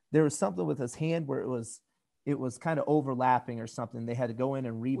there was something with his hand where it was kind of overlapping or something. They had to go in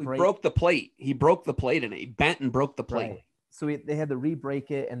and re-break. He broke the plate. He broke the plate in it. He bent and broke the plate. Right. So they had to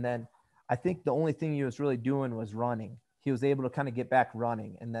re-break it. And then I think the only thing he was really doing was running. He was able to kind of get back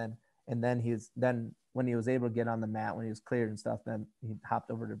running. And then when he was able to get on the mat, when he was cleared and stuff, then he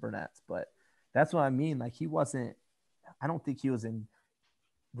hopped over to Burnett's. But that's what I mean. Like I don't think he was in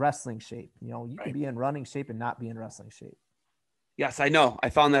wrestling shape. You right. could be in running shape and not be in wrestling shape. Yes, I know. I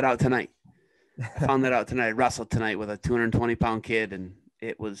found that out tonight. I wrestled tonight with a 220-pound kid, and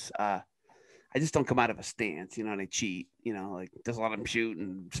it was I just don't come out of a stance, and I cheat, like just let him shoot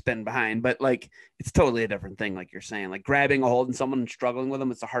and spin behind. But like, it's totally a different thing. Like you're saying, like grabbing a hold and someone and struggling with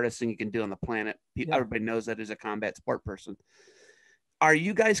them, it's the hardest thing you can do on the planet. Yeah. Everybody knows that as a combat sport person. Are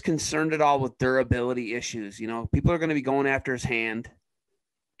you guys concerned at all with durability issues? People are going to be going after his hand.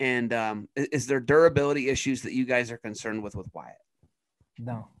 And is there durability issues that you guys are concerned with Wyatt?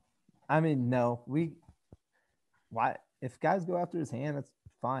 No. I mean, no. Why? If guys go after his hand, that's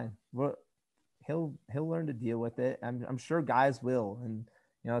fine. He'll learn to deal with it. I'm sure guys will. And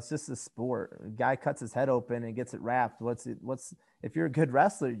it's just a sport. A guy cuts his head open and gets it wrapped. If you're a good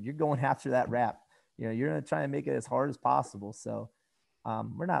wrestler, you're going after that wrap. You're going to try and make it as hard as possible. So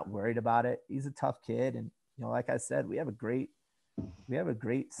we're not worried about it. He's a tough kid. And, like I said, we have a great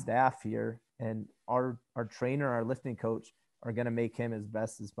staff here, and our trainer, our lifting coach are going to make him as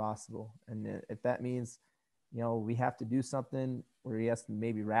best as possible. And if that means, we have to do something where he has to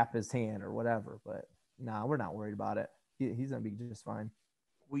maybe wrap his hand or whatever, but no, we're not worried about it. He's going to be just fine.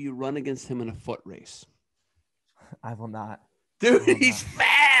 Will you run against him in a foot race? I will not. Dude, he's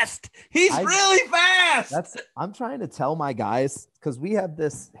fast. He's really fast. I'm trying to tell my guys, because we have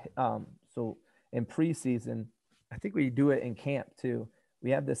this, so in preseason, I think we do it in camp too.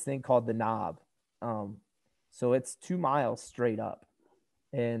 We have this thing called the knob. So it's 2 miles straight up,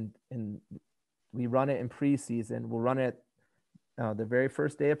 and we run it in preseason. We'll run it the very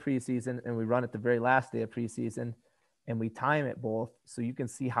first day of preseason, and we run it the very last day of preseason, and we time it both so you can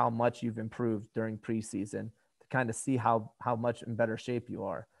see how much you've improved during preseason to kind of see how much in better shape you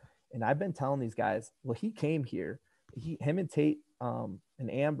are. And I've been telling these guys, well, he came here, him and Tait and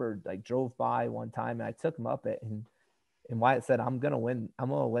Amber like drove by one time, and I took him up it, and Wyatt said, I'm gonna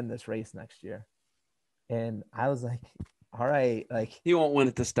win this race next year. And I was like, all right, like he won't win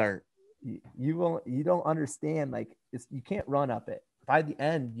at the start. You don't understand, like you can't run up it. By the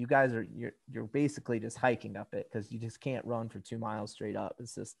end, you guys you're basically just hiking up it, because you just can't run for 2 miles straight up.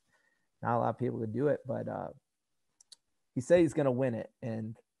 It's just not a lot of people can do it. But he said he's gonna win it,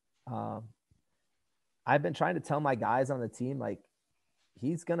 and I've been trying to tell my guys on the team, like,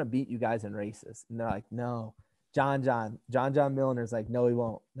 he's gonna beat you guys in races, and they're like, no. John Milner's like, no, he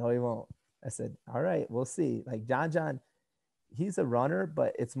won't. I said, all right, we'll see. Like John, he's a runner,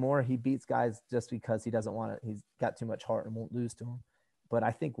 but it's more he beats guys just because he doesn't want to. He's got too much heart and won't lose to him. But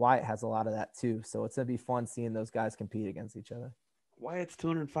I think Wyatt has a lot of that too. So it's gonna be fun seeing those guys compete against each other. Wyatt's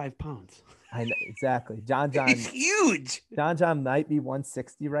 205 pounds. I know, exactly. John He's huge. John might be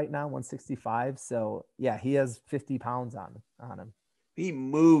 160 right now, 165. So yeah, he has 50 pounds on him. He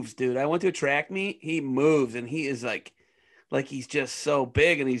moves, dude. I went to a track meet. He moves, and he is like he's just so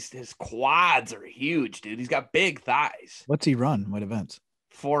big, and his quads are huge, dude. He's got big thighs. What's he run? What events?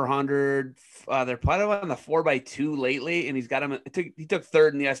 400. They're playing on the 4x2 lately, and he's got him. He took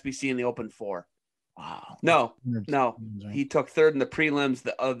third in the SBC in the Open 4. Wow. No. He took third in the prelims.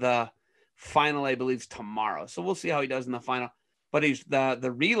 The final, I believe, is tomorrow. So we'll see how he does in the final. But he's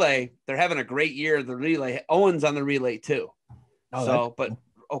the relay. They're having a great year. The relay. Owen's on the relay too. But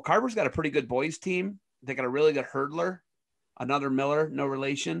Carver's got a pretty good boys team. They got a really good hurdler. Another Miller, no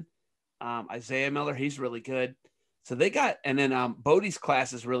relation. Isaiah Miller, he's really good. So they got, and then Bodie's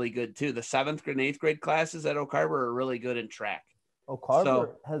class is really good too. The 7th grade and 8th grade classes at Oak Harbor are really good in track. Oak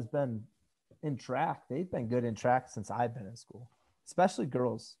Harbor has been in track. They've been good in track since I've been in school, especially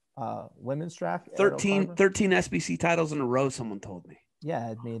girls. Women's track. 13 SBC titles in a row, someone told me.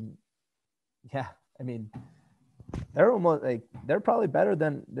 Yeah, I mean, they're almost they're probably better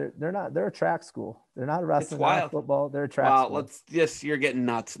than they're a track school. They're not a wrestling or football. They're a track school. You're getting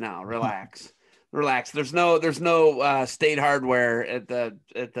nuts now. Relax. Relax. There's no state hardware in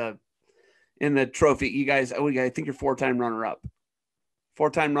the trophy. You guys, I think you're 4-time runner up.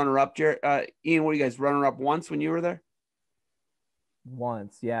 4-time runner up, Jared. Ian, what are you guys, runner up once when you were there?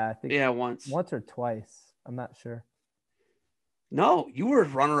 Once, yeah, I think. Yeah, once or twice. I'm not sure. No, you were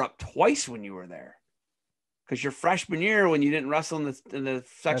runner up twice when you were there. Because your freshman year, when you didn't wrestle in the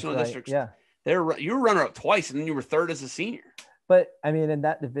sectional districts, yeah, you were runner up twice, and then you were third as a senior. But I mean, in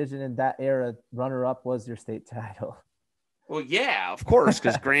that division, in that era, runner up was your state title. Well, yeah, of course,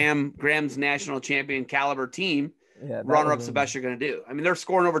 because Graham's national champion caliber team, runner up's the best you're going to do. I mean, they're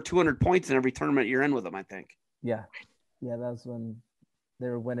scoring over 200 points in every tournament you're in with them, I think. Yeah, that was when they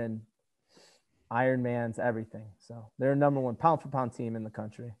were winning Ironmans, everything. So they're number 1 pound for pound team in the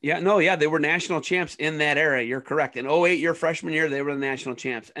country. Yeah, they were national champs in that era. You're correct. In 08, your freshman year, they were the national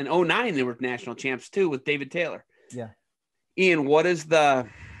champs. In 09, they were national champs too with David Taylor. Yeah. Ian,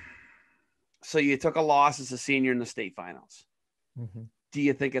 so you took a loss as a senior in the state finals. Mm-hmm. Do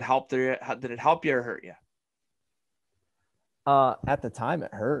you think it helped? Did it help you or hurt you? At the time,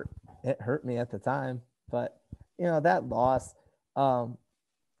 it hurt. It hurt me at the time. But, that loss,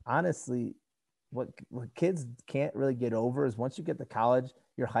 honestly, what kids can't really get over is once you get to college,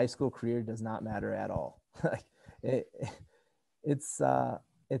 your high school career does not matter at all. It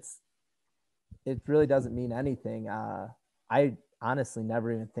really doesn't mean anything. I honestly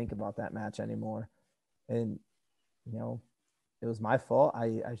never even think about that match anymore. And, it was my fault.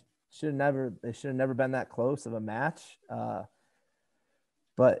 It should have never been that close of a match.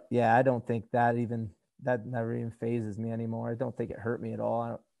 But yeah, I don't think that never even phases me anymore. I don't think it hurt me at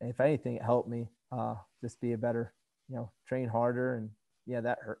all. If anything, it helped me just be a better, train harder. And yeah,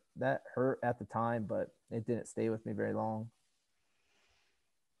 that hurt at the time, but it didn't stay with me very long.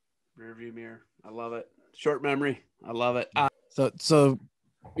 Rearview mirror. I love it. Short memory. I love it. So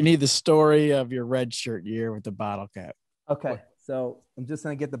you need the story of your red shirt year with the bottle cap. Okay. So I'm just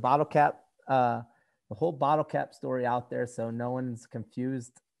going to get the bottle cap, the whole bottle cap story out there. So no one's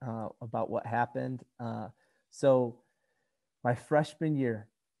confused about what happened. So my freshman year,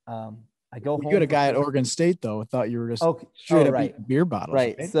 I go home. You had a guy at Oregon State though. I thought you were just straight up eating beer bottles.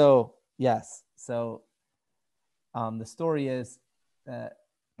 Right. So yes. So the story is that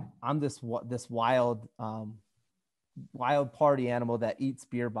I'm this wild party animal that eats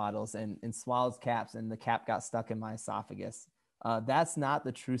beer bottles and swallows caps, and the cap got stuck in my esophagus. That's not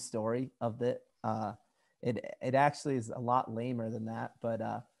the true story of it. It actually is a lot lamer than that.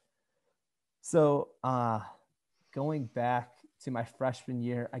 But so going back to my freshman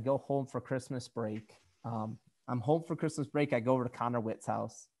year, I go home for Christmas break. I'm home for Christmas break. I go over to Connor Witt's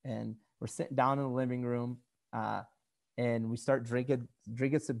house, and we're sitting down in the living room, and we start drinking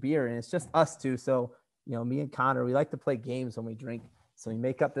some beer, and it's just us two. So, me and Connor, we like to play games when we drink. So we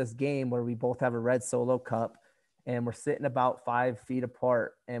make up this game where we both have a red Solo cup, and we're sitting about 5 feet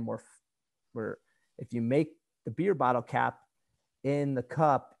apart. And we're if you make the beer bottle cap in the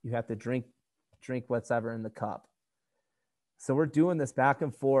cup, you have to drink whatever in the cup. So we're doing this back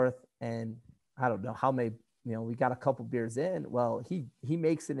and forth, and I don't know how many, we got a couple beers in. Well, he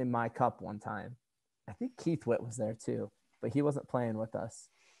makes it in my cup one time. I think Keith Witt was there too, but he wasn't playing with us.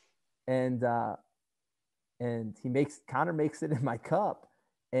 And Connor makes it in my cup,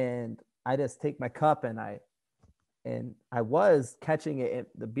 and I just take my cup and I and I was catching it,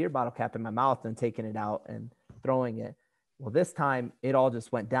 the beer bottle cap in my mouth and taking it out and throwing it. Well, this time it all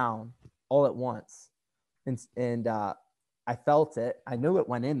just went down all at once. And I felt it. I knew it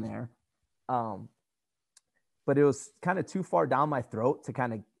went in there. But it was kind of too far down my throat to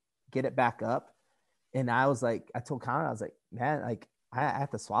kind of get it back up. And I was like, I told Connor, I was like, man, like I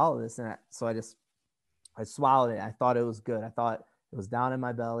have to swallow this. And so I swallowed it. I thought it was good. I thought it was down in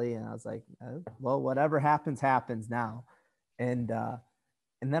my belly. And I was like, well, whatever happens, happens now. And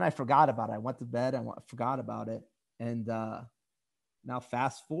then I forgot about it. I went to bed. I forgot about it. And now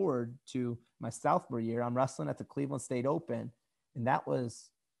fast forward to my sophomore year, I'm wrestling at the Cleveland State Open. And that was,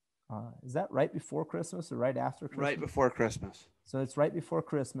 is that right before Christmas or right after Christmas? Right before Christmas. So it's right before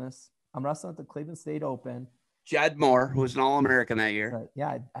Christmas. I'm wrestling at the Cleveland State Open. Jed Moore, who was an All-American that year.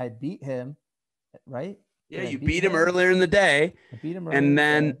 Yeah, I beat him, right? Yeah, you beat him earlier in the day. I beat him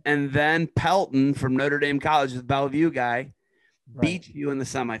and then Pelton from Notre Dame College, the Bellevue guy, beat you in the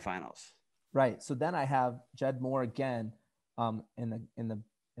semifinals. Right. So then I have Jed Moore again in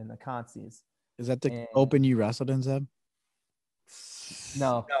the consies. Is that the Open you wrestled in, Zeb?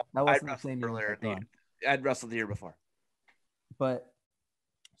 No, that wasn't the same year. I'd wrestled the year before. But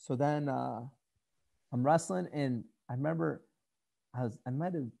so then I'm wrestling, and I remember I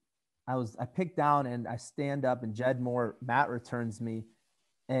picked down and I stand up, and Jed Moore mat returns me,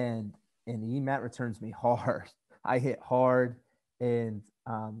 and he mat returns me hard. I hit hard, and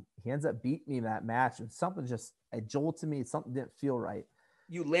he ends up beating me in that match. And something just it jolted me. Something didn't feel right.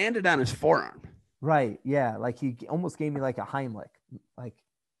 You landed on his forearm. Right. Yeah. Like he almost gave me like a Heimlich.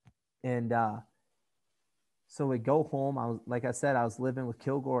 And so we go home. Like I said, I was living with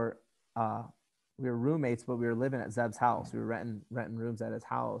Kilgore. We were roommates, but we were living at Zeb's house. We were renting rooms at his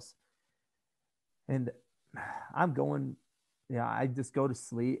house. And I'm going, I just go to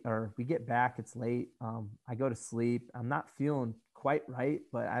sleep, or we get back. It's late. I go to sleep. I'm not feeling quite right,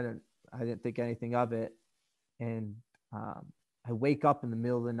 but I didn't think anything of it. And I wake up in the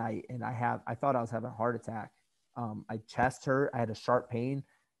middle of the night, and I thought I was having a heart attack. My chest hurt. I had a sharp pain,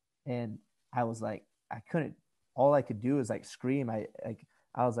 and I was like, all I could do is like scream. I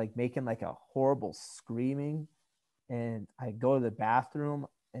was like making like a horrible screaming, and I go to the bathroom,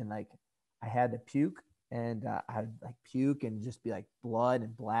 and like I had to puke, and I'd like puke and just be like blood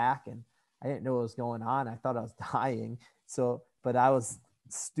and black. And I didn't know what was going on. I thought I was dying. So, but I was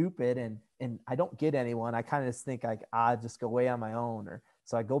stupid, and I don't get anyone. I kind of just think like, just go away on my own.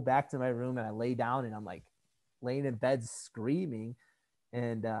 So I go back to my room, and I lay down, and I'm like laying in bed screaming,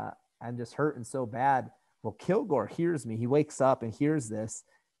 and I'm just hurting so bad. Well, Kilgore hears me. He wakes up and hears this,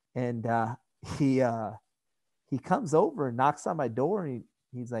 and he comes over and knocks on my door, and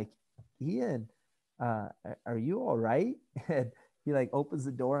he's like, Ian, are you all right? And he like opens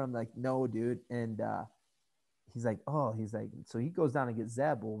the door. I'm like, no, dude. And he's like, so he goes down and gets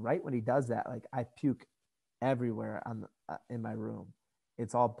Zeb. Well, right when he does that, like I puke everywhere in my room.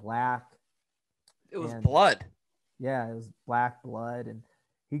 It's all black. It was blood. Yeah, it was black blood. And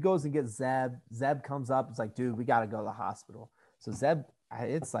he goes and gets Zeb. Zeb comes up. It's like, dude, we got to go to the hospital. So Zeb,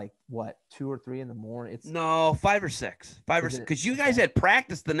 it's like what, 2 or 3 in the morning? It's 5 or 6, because you guys had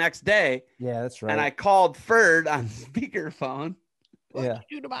practice the next day. Yeah, that's right. And I called Ferd on speakerphone. What did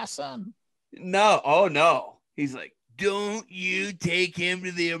you do to my son? No. Oh no. He's like, don't you take him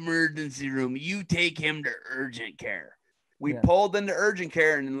to the emergency room. You take him to urgent care. We pulled into urgent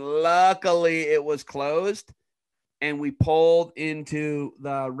care, and luckily it was closed. And we pulled into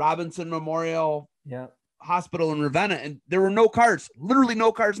the Robinson Memorial Hospital in Ravenna, and there were no cars, literally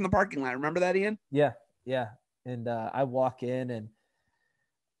no cars in the parking lot. Remember that, Ian? Yeah. Yeah. And I walk in, and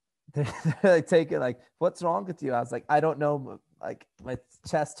they're like, take it like, what's wrong with you? I was like, I don't know. Like my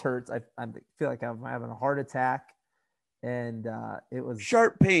chest hurts. I feel like I'm having a heart attack. And it was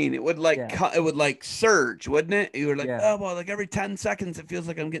sharp pain. It would like it would like surge, wouldn't it? You were like, oh well, like every 10 seconds it feels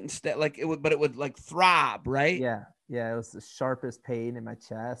like I'm getting like it would, but it would like throb, right? Yeah. It was the sharpest pain in my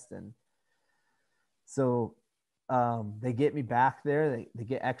chest. And so they get me back there. They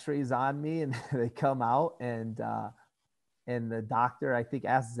get x-rays on me, and they come out, and the doctor, I think,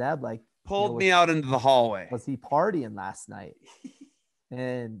 asked Zeb, like, pulled me out into the hallway. Was he partying last night?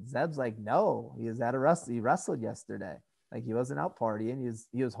 And Zeb's like, no, he was at a wrestle. He wrestled yesterday. Like, he wasn't out partying.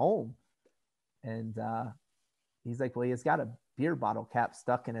 He was home. And he's like, well, he's got a beer bottle cap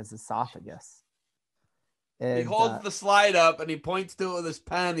stuck in his esophagus. And he holds the slide up, and he points to it with his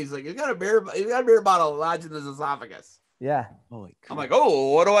pen. He's like, he's got a beer bottle lodged in his esophagus. Yeah. Holy crap. I'm like,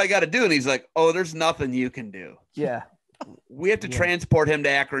 oh, what do I got to do? And he's like, oh, there's nothing you can do. Yeah. We have to transport him to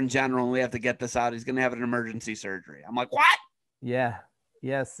Akron General, and we have to get this out. He's going to have an emergency surgery. I'm like, what? Yeah.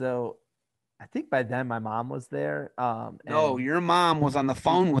 Yeah. So I think by then my mom was there. No, And your mom was on the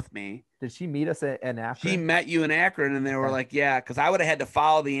phone with me. did she meet us in Akron? She met you in Akron, and they were Okay. like, yeah, because I would have had to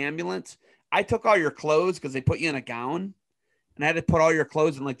follow the ambulance. I took all your clothes because they put you in a gown, and I had to put all your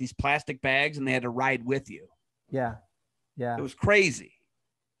clothes in like these plastic bags, and they had to ride with you. Yeah. Yeah. It was crazy.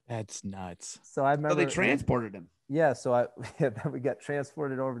 That's nuts. So I remember So they transported him. Yeah. So then we got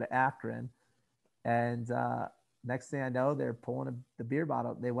transported over to Akron, and next thing I know, they're pulling the beer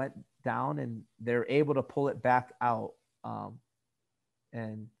bottle. They went down and they're able to pull it back out.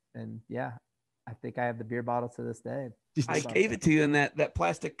 And yeah, I think I have the beer bottle to this day. I gave it to you in that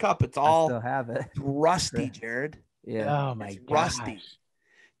plastic cup. It's all I still have it. It's rusty, Jared. Yeah. Oh my It's god. rusty.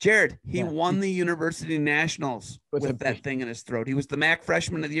 Jared, he Yeah. won the University Nationals With with that thing in his throat. He was the MAC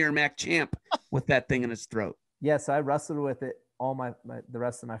Freshman of the Year, MAC champ with that thing in his throat. Yeah. So I wrestled with it all the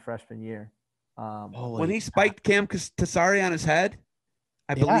rest of my freshman year. When he spiked Cam Tassari on his head,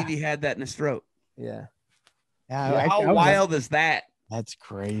 I believe he had that in his throat. Yeah. Yeah, How wild is that? That's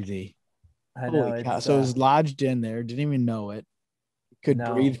crazy. I know. Holy cow. So it was lodged in there. Didn't even know it. Could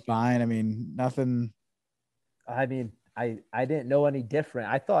No. breathe fine. I mean, nothing. I mean, I didn't know any different.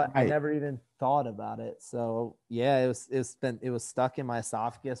 I thought I Right. never even thought about it. So yeah, it was stuck in my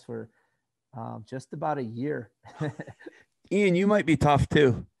esophagus for just about a year. Ian, you might be tough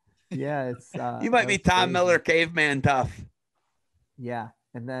too. Yeah, it's You might be it's Tom crazy. Miller, caveman tough. Yeah,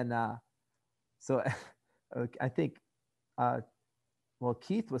 and then so I think well,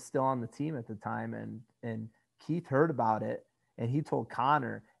 Keith was still on the team at the time, and Keith heard about it, and he told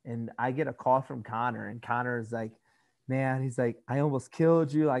Connor, and I get a call from Connor, and Connor is like, man, he's like, I almost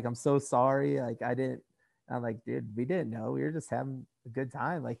killed you. Like, I'm so sorry. Like, I'm like, dude, we didn't know. We were just having a good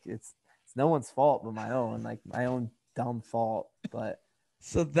time. Like, it's no one's fault but my own, like my own dumb fault. But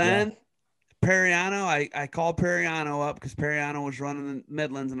So then Periano, I called Periano up because Periano was running the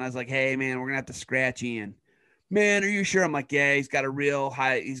Midlands, and I was like, hey man, we're gonna have to scratch Ian. Man, are you sure? I'm like, yeah, he's got a real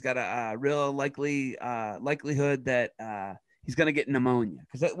likelihood that he's gonna get pneumonia.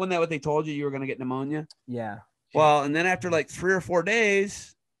 Because wasn't that what they told you were gonna get pneumonia? yeah. Well, and then after like 3 or 4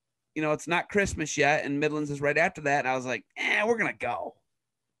 days, it's not Christmas yet, and Midlands is right after that. And I was like, we're gonna go.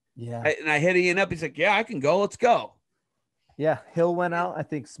 Yeah. And I hit Ian up. He's like, yeah, I can go. Let's go. Yeah. Hill went out. I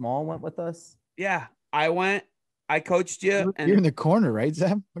think Small went with us. Yeah, I went. I coached you, and You're in the corner, right,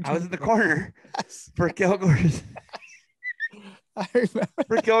 Zeb? I was in the corner for Kilgore's I remember.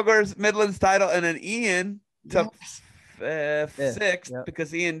 for Kilgore's Midlands title, and then Ian took sixth yeah.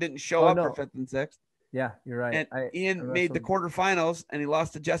 because Ian didn't show up for 5th and 6th. Yeah, you're right. And I Ian made the wrestled- quarterfinals, and he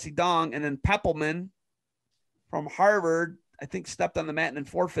lost to Jesse Dong, and then Peppelman from Harvard, I think, stepped on the mat and then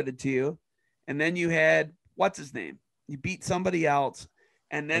forfeited to you. And then you had what's his name? You beat somebody else,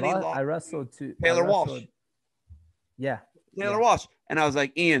 and then he lost. I wrestled to Taylor Walsh. Yeah. Taylor Walsh. And I was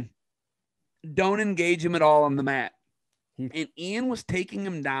like, Ian, don't engage him at all on the mat. And Ian was taking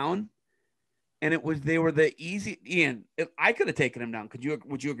him down, and they were the easy. Ian, I could have taken him down.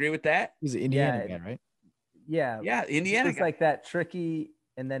 Would you agree with that? He's an Indiana guy, right? Yeah. Yeah, Indiana. It's like that tricky,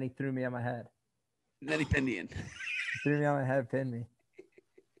 and then he threw me on my head. And then he pinned Ian. Threw me on my head, pinned me.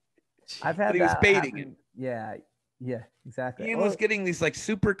 I've had But he was that baiting happen. Yeah. Yeah, exactly. Ian was getting these like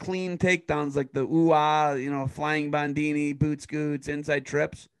super clean takedowns, like the flying bandini, boot scoots, inside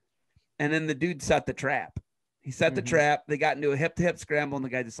trips. And then the dude set the trap. He set the trap. They got into a hip-to-hip scramble, and the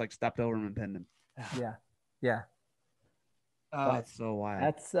guy just like stepped over him and pinned him. Yeah. Yeah. Oh, that's so wild.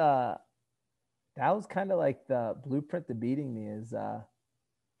 That's that was kind of like the blueprint to beating me is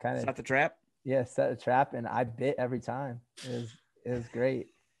kind of set the trap. Yeah, set a trap, and I bit every time. It was great.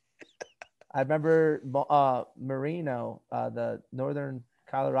 I remember Marino, the Northern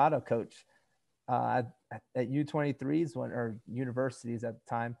Colorado coach, at U23s or universities at the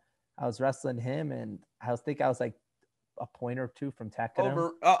time. I was wrestling him, and I was like a point or two from teching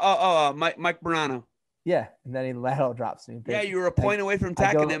him. Mike Morano. Yeah, and then he lateral drops me. Yeah, you were a point away from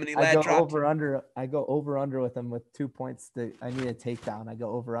tacking him, and he lateral dropped. I go over under with him with 2 points. I need a takedown. I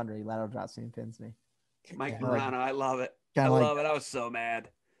go over under. He lateral drops me and pins me. Mike Morano, I love it. I love it. I was so mad.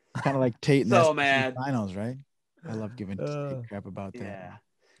 Kind of like Tait in So the mad. finals, right? I love giving Tait crap about that. Yeah.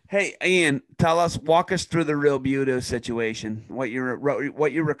 Hey, Ian, walk us through the Real Budo situation. What you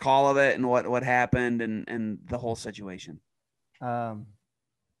recall of it, and what happened, and the whole situation.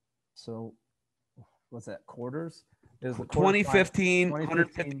 So what's that, quarters? It was the 2015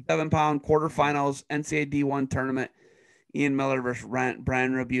 157-pound quarterfinals NCAA D1 tournament. Ian Miller versus Brian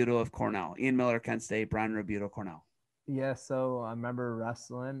Rebuto of Cornell. Ian Miller, Kent State, Brian Rebuto, Cornell. Yeah, so I remember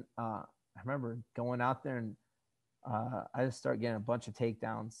wrestling. I remember going out there, and I just start getting a bunch of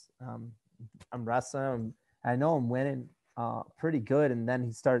takedowns. I'm wrestling. I know I'm winning pretty good, and then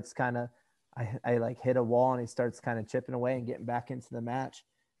he starts kind of I like hit a wall and he starts kind of chipping away and getting back into the match.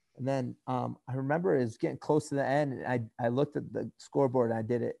 And then I remember it was getting close to the end. And I looked at the scoreboard and I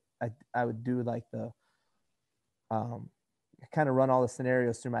did it. I would do like the kind of run all the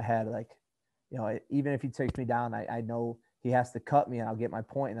scenarios through my head. Like, you know, even if he takes me down, I know he has to cut me and I'll get my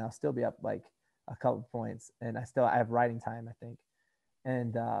point and I'll still be up like a couple points. And I have riding time, I think.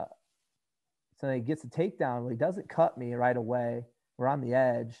 And so he gets a takedown. Well, he doesn't cut me right away. We're on the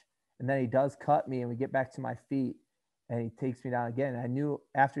edge. And then he does cut me and we get back to my feet and he takes me down again. And I knew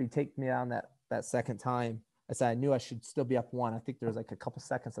after he takes me down that second time, I said, I knew I should still be up one. I think there was like a couple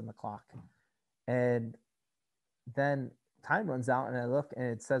seconds on the clock. And then time runs out and I look and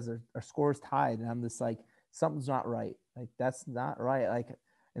it says our score is tied. And I'm just like, something's not right. Like, that's not right. Like,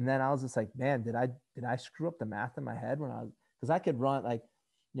 and then I was just like, man, did I screw up the math in my head because I could run, like,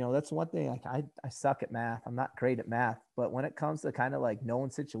 you know, that's one thing. Like I suck at math. I'm not great at math, but when it comes to kind of like knowing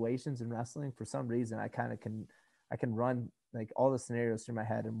situations in wrestling, for some reason, I can run like all the scenarios through my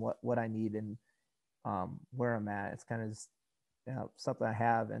head and what I need and where I'm at. It's kind of just, you know, something I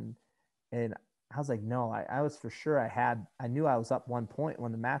have. And I was like, no, I was for sure I knew I was up 1 point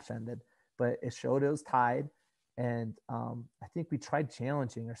when the match ended, but it showed it was tied. And I think we tried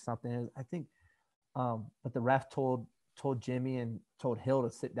challenging or something. I think, but the ref told Jimmy and told Hill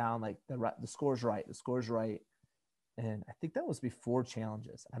to sit down. Like the score's right. The score's right. And I think that was before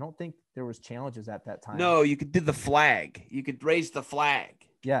challenges. I don't think there was challenges at that time. No, you could do the flag. You could raise the flag.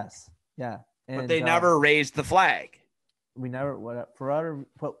 Yes. Yeah. And, but they never raised the flag. We never, but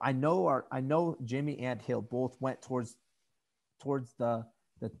I know Jimmy and Hill both went towards the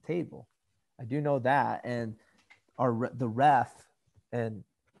table. I do know that. And the ref, and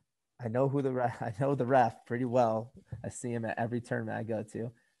I know the ref pretty well. I see him at every tournament I go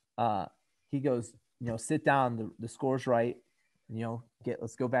to. He goes, you know, sit down. The score's right. You know,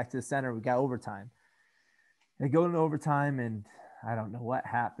 let's go back to the center. We got overtime. They go into overtime, and I don't know what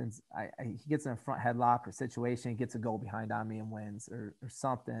happens. He gets in a front headlock or situation, gets a goal behind on me and wins or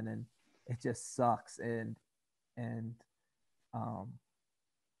something, and it just sucks. And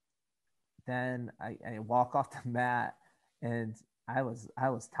then I walk off the mat, and I was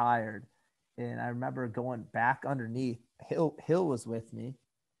tired, and I remember going back underneath. Hill was with me.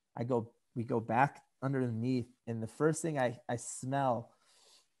 We go back underneath, and the first thing I smell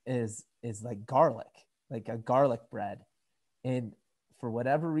is like garlic, like a garlic bread. And for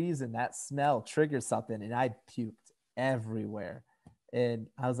whatever reason, that smell triggers something, and I puked everywhere. And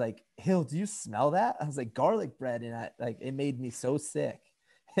I was like, Hill, do you smell that? I was like, garlic bread, and it made me so sick.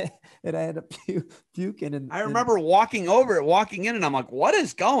 And I had to puking. And I remember walking in, and I'm like, what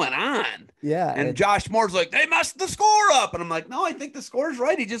is going on? Yeah. And Josh Moore's like, they messed the score up. And I'm like, no, I think the score's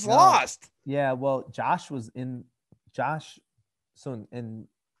right. He just lost. Yeah. Well, so in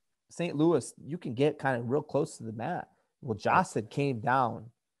St. Louis, you can get kind of real close to the mat. Well, Josh had came down.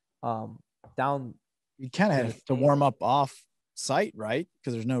 You kind of had to warm up off site, right?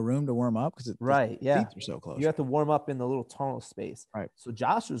 Because there's no room to warm up because right. Yeah. Seats are so close. You have to warm up in the little tunnel space. Right. So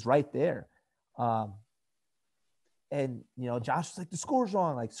Josh was right there. And, you know, Josh was like, the score's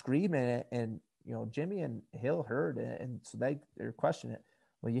wrong, like screaming it. And, you know, Jimmy and Hill heard it. And so they're questioning it.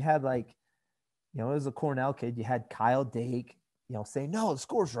 Well, you had like, you know, it was a Cornell kid. You had Kyle Dake, you know, saying, no, the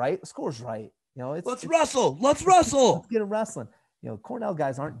score's right. The score's right. You know, let's wrestle. Let's wrestle. Let's get him wrestling. You know, Cornell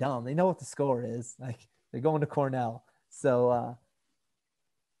guys aren't dumb. They know what the score is. Like, they're going to Cornell. So,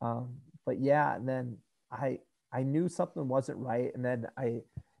 but yeah, and then I knew something wasn't right. And then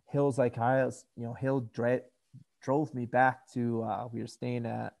Hill's like, Hill drove me back to, we were staying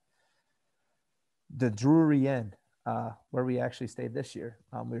at the Drury Inn, where we actually stayed this year.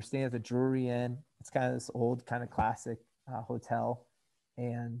 We were staying at the Drury Inn. It's kind of this old, kind of classic hotel.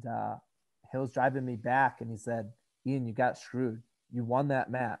 And Hill's driving me back, and he said, Ian, you got screwed. You won that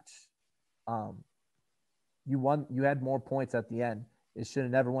match. You had more points at the end. It should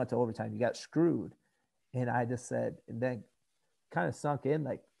have never went to overtime. You got screwed. And I just said, and then kind of sunk in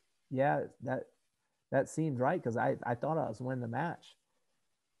like, yeah, that seemed right. Cause I thought I was winning the match.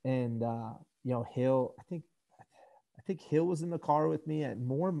 And, you know, Hill, I think Hill was in the car with me, and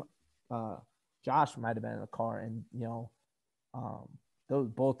Josh might've been in the car. And, you know,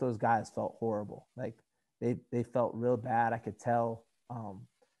 both those guys felt horrible. Like they felt real bad. I could tell,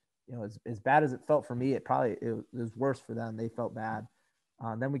 you know, as bad as it felt for me, it was worse for them. They felt bad.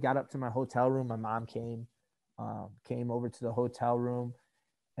 Then we got up to my hotel room. My mom came over to the hotel room,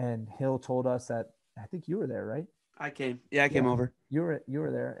 and Hill told us that, I think you were there, right? I came. Yeah, I came over. You were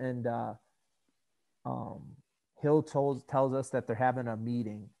there. And Hill tells us that they're having a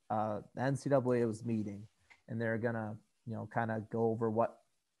meeting. The NCAA was meeting, and they're gonna, you know, kind of go over what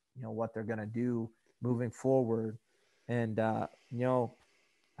what they're going to do moving forward. And, I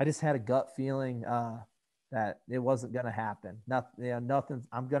just had a gut feeling that it wasn't going to happen. Nothing.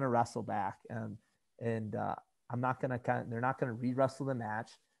 I'm going to wrestle back. I'm not going to they're not going to re-wrestle the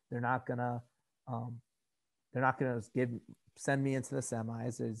match. They're not going to send me into the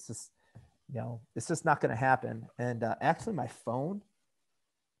semis. It's just, it's just not going to happen. And actually my phone,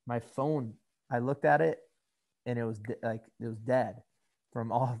 I looked at it and it was dead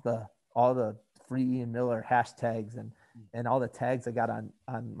from all the free Ian Miller hashtags and all the tags I got on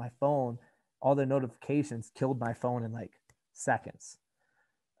my phone. All the notifications killed my phone in like seconds.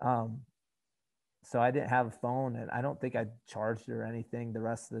 So I didn't have a phone, and I don't think I charged it or anything the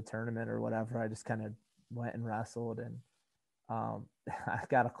rest of the tournament or whatever. I just kind of went and wrestled, and I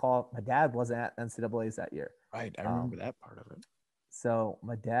got a call. My dad wasn't at NCAA's that year. Right. I remember that part of it. So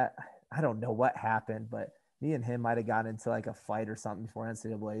my dad, I don't know what happened, but me and him might have gotten into like a fight or something before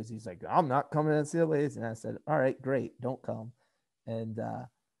NCAA's. He's like, I'm not coming to NCAA's. And I said, all right, great. Don't come. And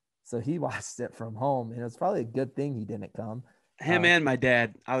so he watched it from home, and it was probably a good thing he didn't come. Him and my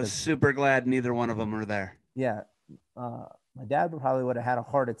dad. I was super glad neither one of them were there. Yeah. My dad probably would have had a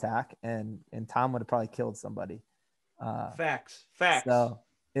heart attack, and Tom would have probably killed somebody. Facts. So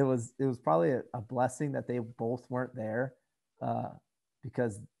it was probably a blessing that they both weren't there,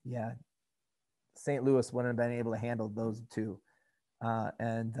 because St. Louis wouldn't have been able to handle those two.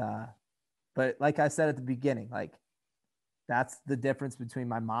 But like I said at the beginning, like that's the difference between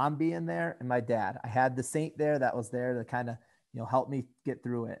my mom being there and my dad. I had the Saint there that was there to kind of, help me get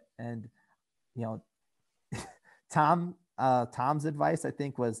through it. And, Tom's advice, I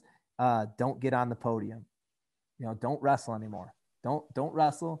think, was don't get on the podium. Don't wrestle anymore. Don't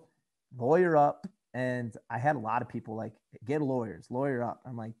wrestle, lawyer up. And I had a lot of people like, get lawyers, lawyer up.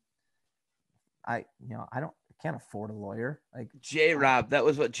 I'm like, I can't afford a lawyer. Like J-Rob, that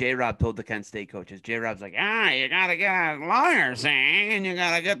was what J-Rob told the Kent State coaches. J-Rob's like, you got to get a lawyer saying, and you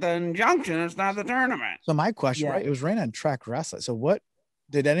got to get the injunction and start the tournament. So my question, right? It was ran on track wrestling. So what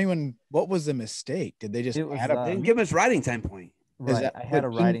was the mistake? Did they just add up? Didn't give him his riding time point. Right. I had a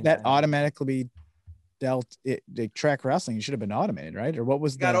riding that time. Automatically be dealt the track wrestling. You should have been automated, right? Or what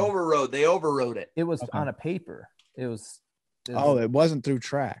was got overrode? They overrode it. It was on a paper. It wasn't through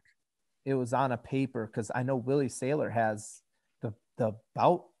track. It was on a paper, because I know Willie Saylor has the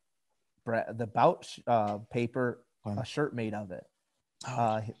bout paper, a shirt made of it.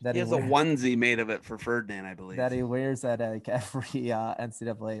 That he has a onesie made of it for Ferdinand, I believe. That he wears at like every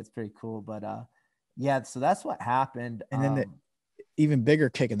NCAA. It's pretty cool. But so that's what happened. And then the even bigger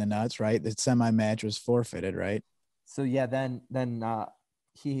kick in the nuts, right? The semi match was forfeited, right? So then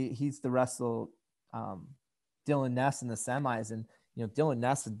he's to wrestle Dylan Ness in the semis, and Dylan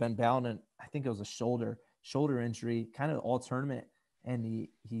Ness had been battling, I think it was a shoulder injury, kind of all tournament. And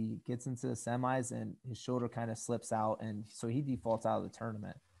he gets into the semis and his shoulder kind of slips out. And so he defaults out of the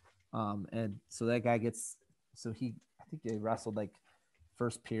tournament. And so that guy I think they wrestled like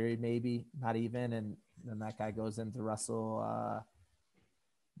first period, maybe not even. And then that guy goes in to wrestle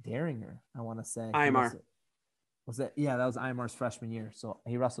Daringer, I want to say. Imar. Was that? Yeah, that was Imar's freshman year. So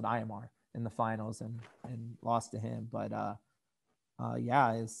he wrestled Imar in the finals and lost to him. But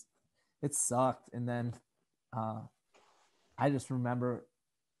it sucked. And then I just remember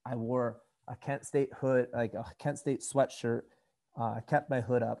I wore a Kent State hood, like a Kent State sweatshirt. I kept my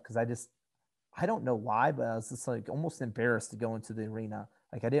hood up because I don't know why, but I was just like almost embarrassed to go into the arena.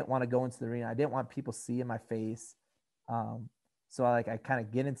 Like I didn't want to go into the arena. I didn't want people seeing my face. So I kind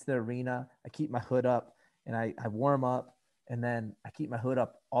of get into the arena. I keep my hood up and I warm up, and then I keep my hood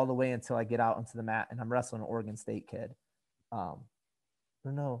up all the way until I get out onto the mat, and I'm wrestling an Oregon State kid. I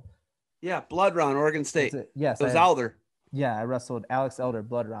don't know. Yeah, blood round, Oregon State. Yes. It was Elder. Yeah, I wrestled Alex Elder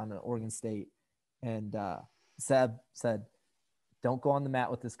blood round at Oregon State. And Seb said, don't go on the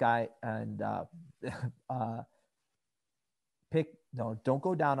mat with this guy, and don't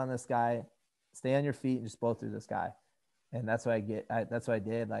go down on this guy. Stay on your feet and just blow through this guy. And that's what that's what I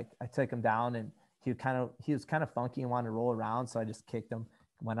did. Like I took him down, and he was kind of funky and wanted to roll around. So I just kicked him,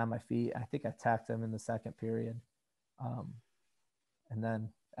 went on my feet. I think I tacked him in the second period. And then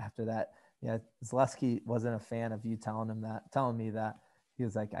after that, Zaleski wasn't a fan of you telling me that. He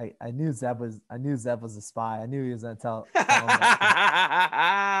was like, I knew Zeb was a spy. I knew he was going to tell him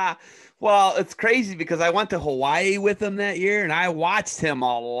that. Well, it's crazy because I went to Hawaii with him that year, and I watched him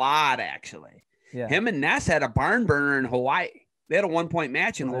a lot, actually. Yeah. Him and Ness had a barn burner in Hawaii. They had a 1-point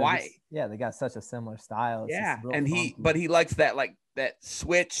match in Hawaii. They got such a similar style. It's and he likes that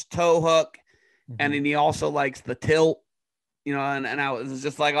switch toe hook, and then he also likes the tilt. And I was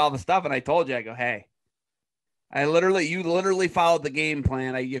just like all the stuff. And I told you, I go, hey, You literally followed the game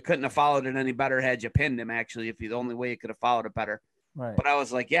plan. You couldn't have followed it any better had you pinned him, actually, if the only way you could have followed it better. Right. But I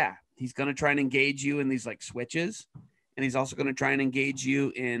was like, yeah, he's going to try and engage you in these like switches. And he's also going to try and engage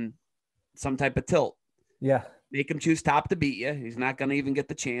you in some type of tilt. Yeah. Make him choose top to beat you. He's not going to even get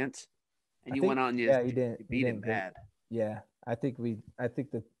the chance. And you went on, you beat him bad. Yeah. I think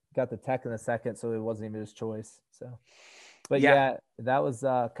that got the tech in a second, so it wasn't even his choice. So, but yeah that was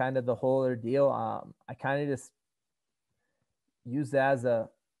kind of the whole ordeal. I kind of just used that as a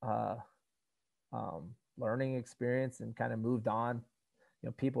learning experience and kind of moved on. You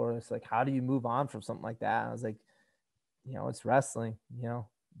know, people are just like, how do you move on from something like that? And I was like, you know, it's wrestling, you know,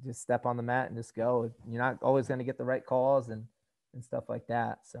 just step on the mat and just go. You're not always going to get the right calls and stuff like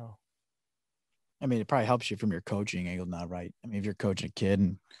that. So, I mean, it probably helps you from your coaching angle now, right? I mean, if you're coaching a kid,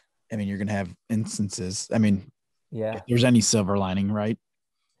 and I mean, you're going to have instances. I mean, yeah, if there's any silver lining, right?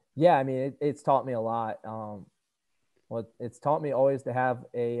 Yeah. I mean, it's taught me a lot. Well, it's taught me always to have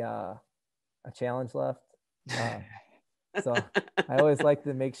a challenge left. So I always like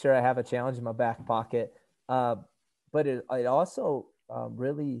to make sure I have a challenge in my back pocket. But it also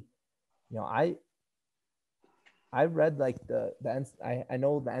really, you know, I read like I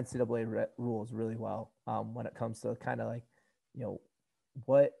know the NCAA rules really well when it comes to kind of like, you know,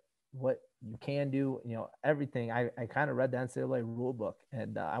 what you can do, you know, everything. I kind of read the NCAA rule book,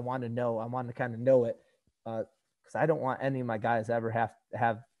 and I want to kind of know it because I don't want any of my guys ever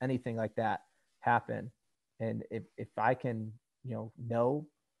have anything like that happen. And if I can, you know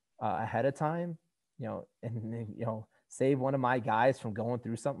ahead of time, you know, and, you know, save one of my guys from going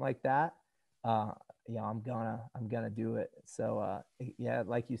through something like that, you know, I'm gonna do it. So, yeah,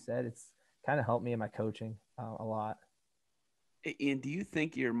 like you said, it's kind of helped me in my coaching a lot. Ian, do you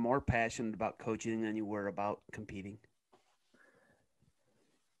think you're more passionate about coaching than you were about competing?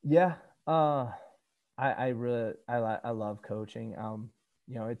 Yeah. I really love coaching.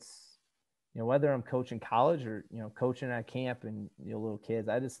 You know, it's, you know, whether I'm coaching college or, you know, coaching at camp and, you know, little kids,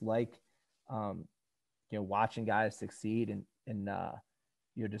 I just like, you know, watching guys succeed and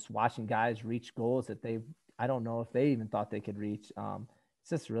you know, just watching guys reach goals that I don't know if they even thought they could reach. It's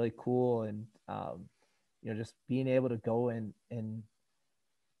just really cool. And, you know, just being able to go in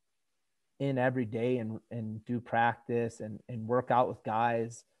every day and do practice and work out with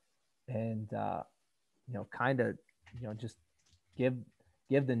guys and, you know, kind of, you know, just give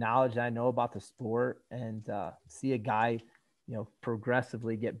the knowledge I know about the sport and see a guy, you know,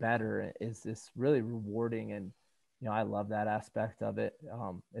 progressively get better is this really rewarding. And, you know, I love that aspect of it.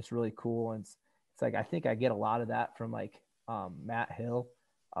 It's really cool. And it's like, I think I get a lot of that from like Matt Hill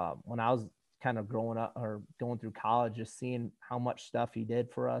when I was kind of growing up or going through college, just seeing how much stuff he did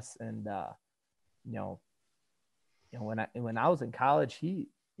for us. And, you know, when I was in college, he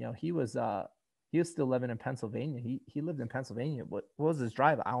was still living in Pennsylvania. He lived in Pennsylvania. What was his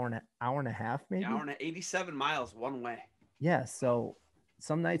drive? Hour and a half, maybe? Hour and 87 miles one way. Yeah. So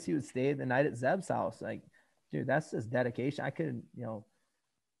some nights he would stay the night at Zeb's house. Like, dude, that's just dedication. I could, you know,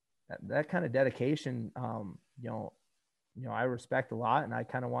 that kind of dedication, you know, I respect a lot, and I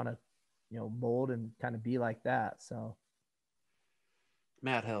kind of want to, you know, mold and kind of be like that. So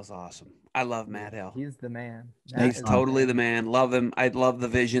Matt Hill's awesome. I love Matt Hill. He's the man. He's totally the man. Love him. I love the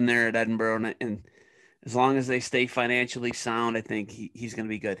vision there at Edinburgh. And as long as they stay financially sound, I think he's going to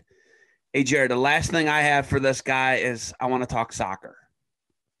be good. Hey, Jared, the last thing I have for this guy is I want to talk soccer.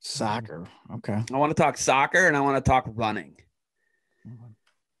 Soccer. Okay. I want to talk soccer and I want to talk running.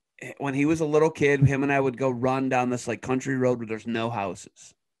 When he was a little kid, him and I would go run down this like country road where there's no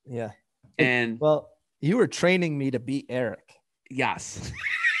houses. Yeah. And well, you were training me to beat Eric. Yes.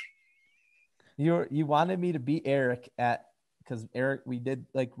 You wanted me to beat Eric because Eric, we did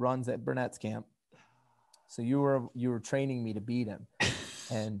like runs at Burnett's camp. So you were training me to beat him.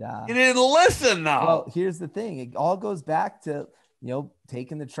 And you didn't listen though. Well, here's the thing. It all goes back to, you know,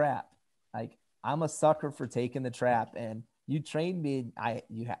 taking the trap. Like, I'm a sucker for taking the trap, and you trained me. I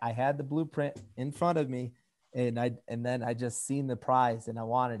had the blueprint in front of me, and then I just seen the prize and I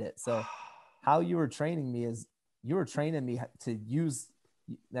wanted it. So how you were training me is you were training me to use,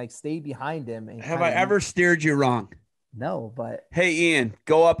 like, stay behind him. And have I ever steered you wrong? No, but hey, Ian,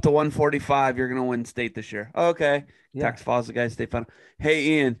 go up to 145. You're gonna win state this year. Okay. Yeah. Tex Falls, the guys stay fun. Hey,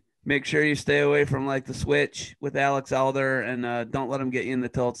 Ian, make sure you stay away from like the switch with Alex Elder, and don't let him get you in the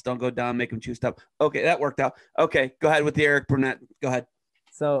tilts. Don't go down, make him choose top. Okay, that worked out. Okay, go ahead with the Eric Burnett. Go ahead.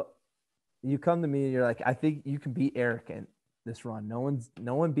 So you come to me and you're like, I think you can beat Eric in this run. No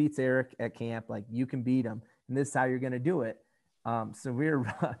one beats Eric at camp. Like, you can beat him, and this is how you're gonna do it. So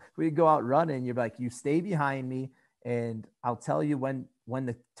we go out running. You're like, you stay behind me, and I'll tell you when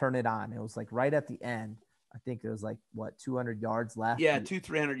to turn it on. It was like right at the end. I think it was like, what, 200 yards left? Yeah,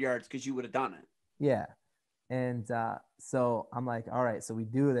 200-300 yards because you would have done it. Yeah. And so I'm like, all right, so we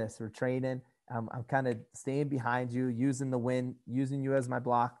do this. We're training. I'm kind of staying behind you, using you as my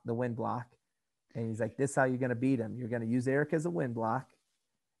block, the wind block. And he's like, this is how you're going to beat him. You're going to use Eric as a wind block.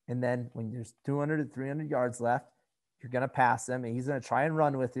 And then when there's 200 to 300 yards left, you're going to pass him, and he's going to try and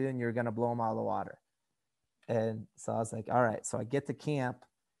run with you, and you're going to blow him out of the water. And so I was like, all right. So I get to camp,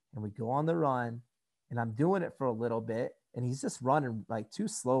 and we go on the run, and I'm doing it for a little bit, and he's just running like too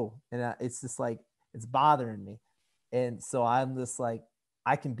slow. And it's just like, it's bothering me. And so I'm just like,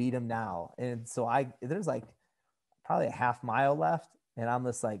 I can beat him now. And so there's like probably a half mile left, and I'm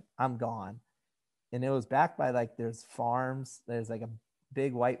just like, I'm gone. And it was back by like, there's farms, there's like a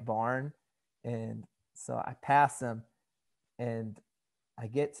big white barn. And so I pass him, and I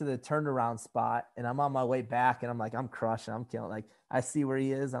get to the turnaround spot, and I'm on my way back, and I'm like, I'm crushing, I'm killing. Like, I see where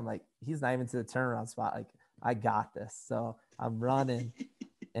he is. I'm like, he's not even to the turnaround spot. Like, I got this. So I'm running,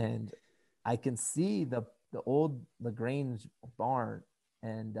 and I can see the old LaGrange barn,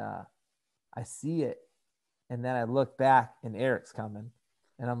 and I see it. And then I look back, and Eric's coming,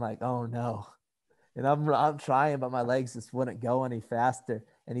 and I'm like, oh no. And I'm trying, but my legs just wouldn't go any faster.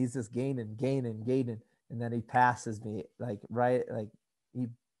 And he's just gaining. And then he passes me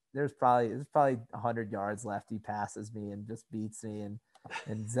there's probably 100 yards left. He passes me and just beats me.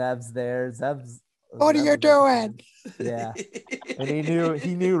 And Zeb's there. What are you doing? Yeah. And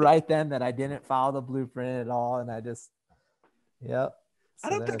he knew right then that I didn't follow the blueprint at all. And I just, yep. I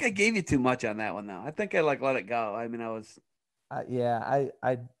don't think I gave you too much on that one, though. I think I let it go. I mean, I was.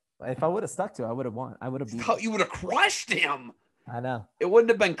 If I would have stuck to it, I would have won. I would have beat him. You would have crushed him. I know. It wouldn't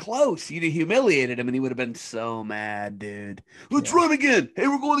have been close. You'd have humiliated him, and he would have been so mad, dude. Let's run again. Hey,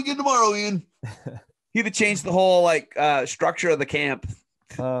 we're going again tomorrow, Ian. He'd have changed the whole structure of the camp.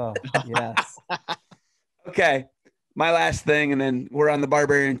 Oh, yes. Okay. My last thing, and then we're on the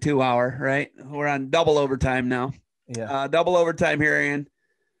Barbarian 2 hour, right? We're on double overtime now. Yeah. Double overtime here, Ian.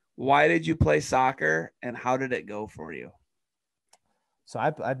 Why did you play soccer, and how did it go for you? So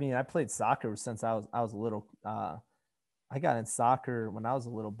I played soccer since I was little. I got in soccer when I was a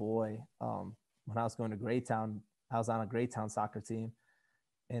little boy. When I was going to Greytown, I was on a Greytown soccer team,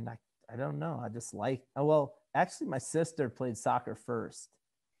 and I don't know. I just actually my sister played soccer first,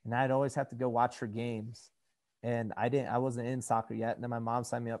 and I'd always have to go watch her games, and I wasn't in soccer yet. And then my mom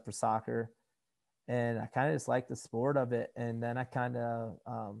signed me up for soccer, and I kind of just liked the sport of it. And then I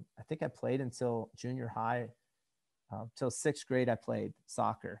think I played until junior high. Till sixth grade, I played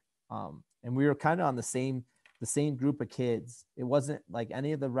soccer. And we were kind of on the same group of kids. It wasn't like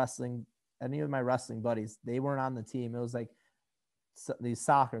any of my wrestling buddies. They weren't on the team. It was like these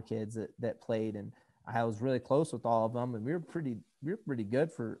soccer kids that played, and I was really close with all of them. And we were pretty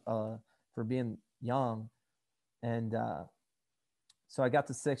good for being young. And so I got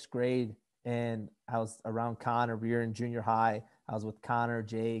to sixth grade, and I was around Connor. We were in junior high. I was with Connor,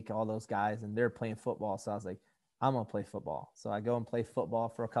 Jake, all those guys, and they're playing football. So I was like, I'm going to play football. So I go and play football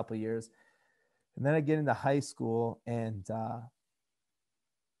for a couple of years. And then I get into high school, and I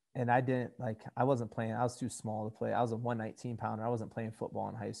wasn't playing. I was too small to play. I was a 119 pounder. I wasn't playing football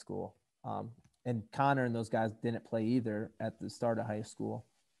in high school. And Connor and those guys didn't play either at the start of high school.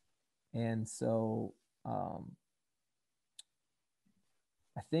 And so I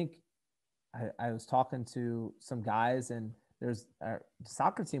think I was talking to some guys, and our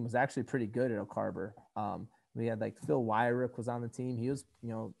soccer team was actually pretty good at Oak Harbor. We had like Phil Wyrick was on the team. He was,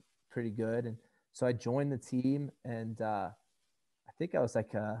 pretty good. And so I joined the team, and I think I was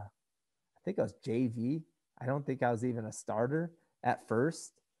JV. I don't think I was even a starter at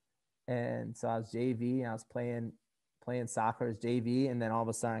first. And so I was JV, and I was playing soccer as JV. And then all of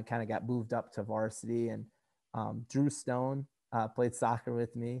a sudden I kind of got moved up to varsity, and Drew Stone played soccer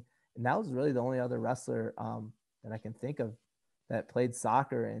with me. And that was really the only other wrestler that I can think of that played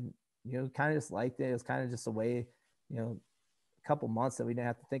soccer. And, kind of just liked it. It was kind of just a way, a couple months that we didn't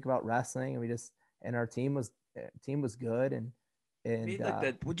have to think about wrestling, and our team was good. And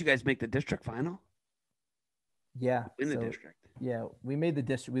would you guys make the district final? Yeah. In the district. Yeah. We made the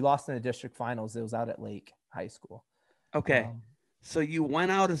district. We lost in the district finals. It was out at Lake High School. Okay. So you went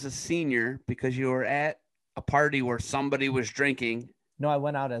out as a senior because you were at a party where somebody was drinking. No, I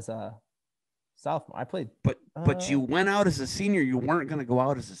went out as a sophomore. I played. But you went out as a senior. You weren't going to go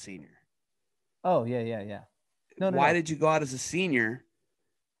out as a senior. Oh, yeah. No. Why did you go out as a senior?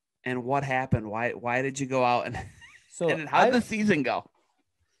 And what happened? Why did you go out? And how did the season go?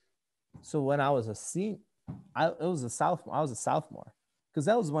 So when I was a senior, I was a sophomore because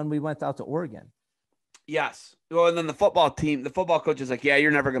that was when we went out to Oregon. Yes. Well, and then the football coach is like, yeah,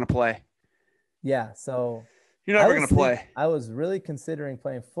 you're never going to play. Yeah. So You're never going to play. I was really considering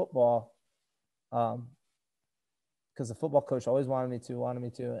playing football, because the football coach always wanted me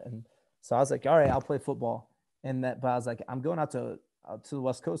to. And so I was like, all right, I'll play football. But I was like, I'm going out to the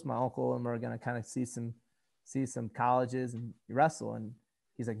West Coast, my uncle, and we're going to kind of see some colleges and wrestle. And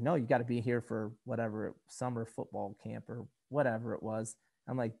he's like, no, you got to be here for whatever summer football camp or whatever it was.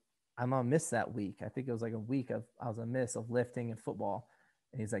 I'm like, I'm going to miss that week. I think it was like a week I was a miss of lifting and football.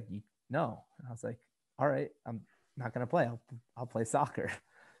 And he's like, no. And I was like, all right, I'm not going to play. I'll play soccer.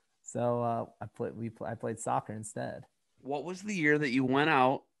 So I played soccer instead. What was the year that you went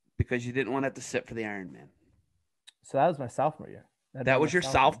out because you didn't want to have to sit for the Ironman? So that was my sophomore year. That was your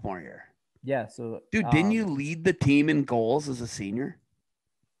sophomore year. Yeah. So, dude, didn't you lead the team in goals as a senior?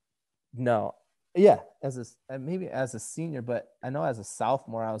 No. Yeah, maybe as a senior, but I know as a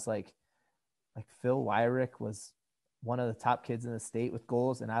sophomore, I was like Phil Wyrick was one of the top kids in the state with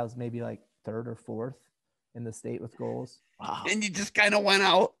goals, and I was maybe like third or fourth in the state with goals. Wow. And you just kind of went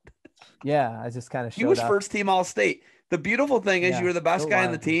out. Yeah, I just kind of showed up. He was first team all state. The beautiful thing is you were the best guy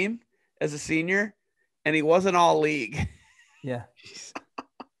in the team as a senior, and he wasn't all league. Yeah.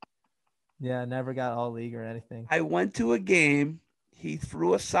 Yeah, never got all league or anything. I went to a game. He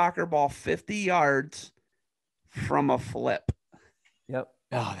threw a soccer ball 50 yards from a flip. Yep.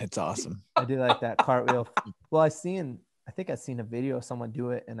 Oh, that's awesome. I do like that cartwheel. Well, I think I seen a video of someone do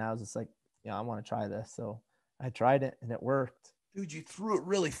it, and I was just like, yeah, I want to try this. So I tried it, and it worked. Dude, you threw it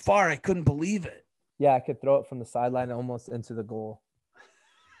really far. I couldn't believe it. Yeah, I could throw it from the sideline almost into the goal.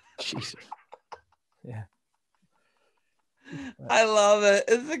 Jesus. Yeah. I love it.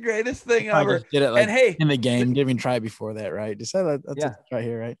 It's the greatest thing ever. Just did it like and hey, in the game. Didn't even try it before that, right? Just said that's right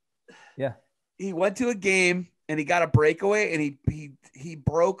here, right? Yeah. He went to a game and he got a breakaway and he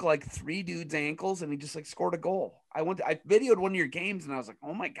broke like 3 dudes' ankles and he just like scored a goal. I videoed one of your games and I was like,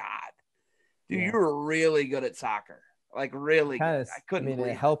 oh my God, dude, you were really good at soccer. Like really good. I couldn't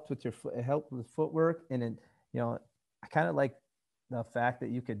believe it helped with footwork, and it, I kind of like the fact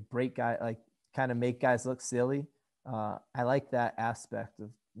that you could break guys, like kind of make guys look silly. I like that aspect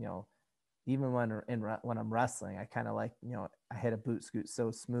of, even when I'm wrestling, I kind of like, I hit a boot scoot so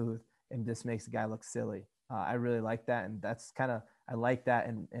smooth and just makes the guy look silly. I really like that. And that's I like that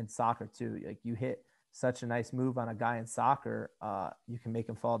in soccer too. Like you hit such a nice move on a guy in soccer, you can make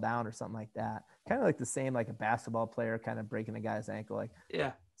him fall down or something like that. Kind of like the same, like a basketball player kind of breaking a guy's ankle, like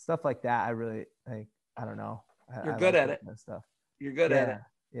stuff like that. I really like, I don't know. You're good at it. Stuff. You're good at it.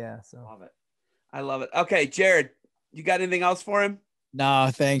 Yeah. So love it. I love it. Okay, Jared, you got anything else for him? No,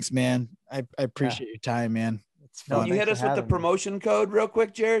 thanks, man. I appreciate your time, man. It's fun. Can you hit us with the promotion code real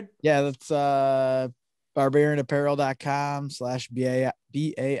quick, Jared? Yeah, that's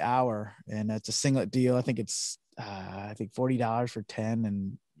barbarianapparel.com/BA hour. And that's a singlet deal. I think it's $40 for 10,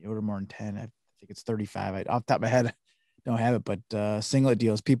 and you order more than 10. I think it's 35. Off the top of my head, I don't have it, but singlet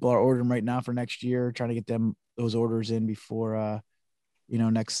deals. People are ordering right now for next year, trying to get those orders in before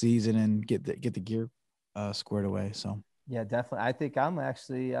next season and get the gear squared away. So yeah, definitely. I think I'm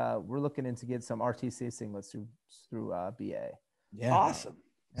actually we're looking into get some RTC singlets through BA. Yeah, awesome,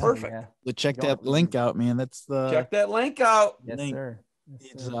 perfect. Yeah. Check that link out, man. Check that link out. Yes, sir.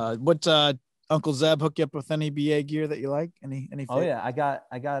 Yes, sir. What's Uncle Zeb hook you up with any BA gear that you like? Any? Oh yeah,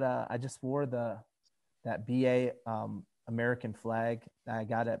 I just wore that BA American flag that I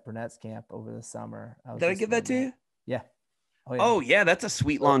got at Burnett's camp over the summer. Did I give that to you? Yeah. Oh yeah, that's a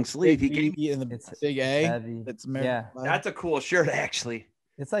sweet long sleeve. He gave you in the big A. Heavy. That's American flag. That's a cool shirt, actually.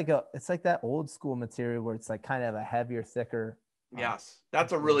 It's like that old school material where it's like kind of a heavier, thicker. Yes,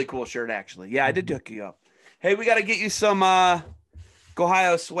 that's a really cool shirt, actually. Yeah, I did hook you up. Hey, we got to get you some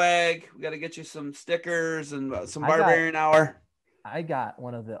Ohio swag. We got to get you some stickers and some Barbarian Hour. I got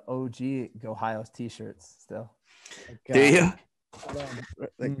one of the OG Ohio t-shirts still. Do you?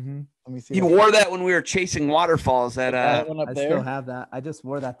 Let me see. You wore that when we were chasing waterfalls at I still have that. I just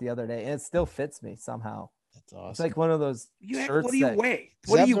wore that the other day, and it still fits me somehow. That's awesome. It's like one of those shirts. What do you weigh?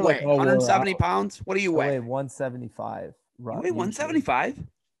 What do you weigh? 170 pounds? What do you weigh? I weigh 175. You weigh 175?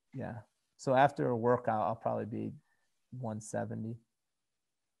 Yeah. So after a workout, I'll probably be 170.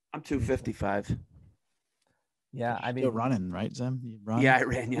 I'm 255. Yeah, I mean, still running, right, Zim? You run? Yeah, I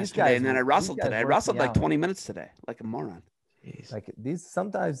ran yesterday, and then I wrestled today. I wrestled like 20 minutes today, like a moron. Jeez. Like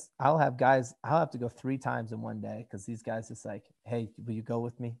sometimes I'll have to go 3 times in one day because these guys just like, hey, will you go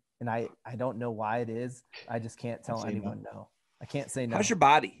with me? And I don't know why it is. I just can't tell anyone no. I can't say no. How's your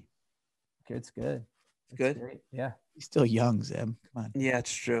body? It's good. It's good. Great. Yeah. He's still young, Zim. Come on. Yeah,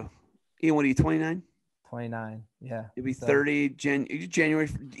 it's true. Ian, what are you, 29? 29. Yeah. You'll be 30 January.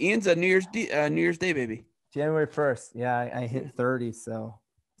 Ian's a New Year's Day baby. January 1st. Yeah, I hit 30. So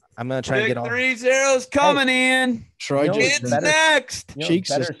I'm gonna try and Big get all. 3-0's coming in. Troy You know just It's next. Cheeks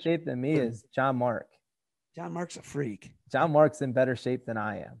better just- shape than me is John Mark. John Mark's a freak. John Mark's in better shape than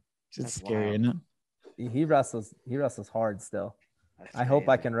I am. just That's scary, wild. isn't it? He wrestles hard still. That's I hope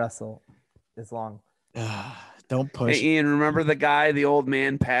I crazy. can wrestle as long. Don't push. Hey, Ian, remember the guy, the old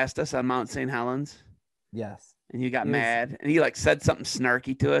man passed us on Mount St. Helens? Yes. And you got He was- mad and he like said something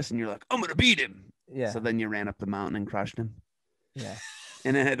snarky to us and you're like, I'm going to beat him. Yeah. So then you ran up the mountain and crushed him. Yeah.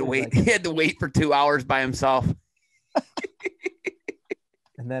 And then had to He was wait. like- He had to wait for 2 hours by himself.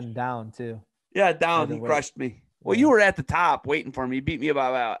 And then down too. Yeah, down. Had to He wait. crushed me. Well, Yeah. you were at the top waiting for me. You beat me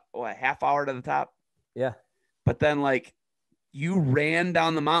about what, half hour to the top? Yeah. But then like you ran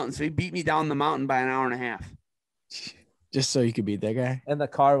down the mountain. So he beat me down the mountain by an hour and a half. Just so you could beat that guy. And the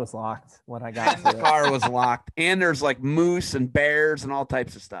car was locked when I got And the to it. car was locked. And there's like moose and bears and all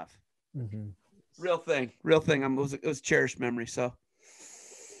types of stuff. Mhm. Real thing. It was a cherished memory. So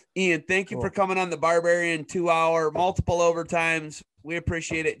Ian, thank you Cool. for coming on the Barbarian 2-hour, multiple overtimes. We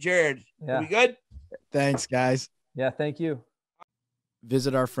appreciate it. Jared, Yeah. are we good? Thanks, guys. Yeah. Thank you.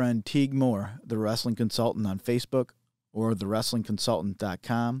 Visit our friend Teague Moore, the wrestling consultant, on Facebook or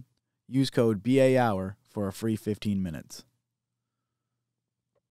thewrestlingconsultant.com. Use code BAHour for a free 15 minutes.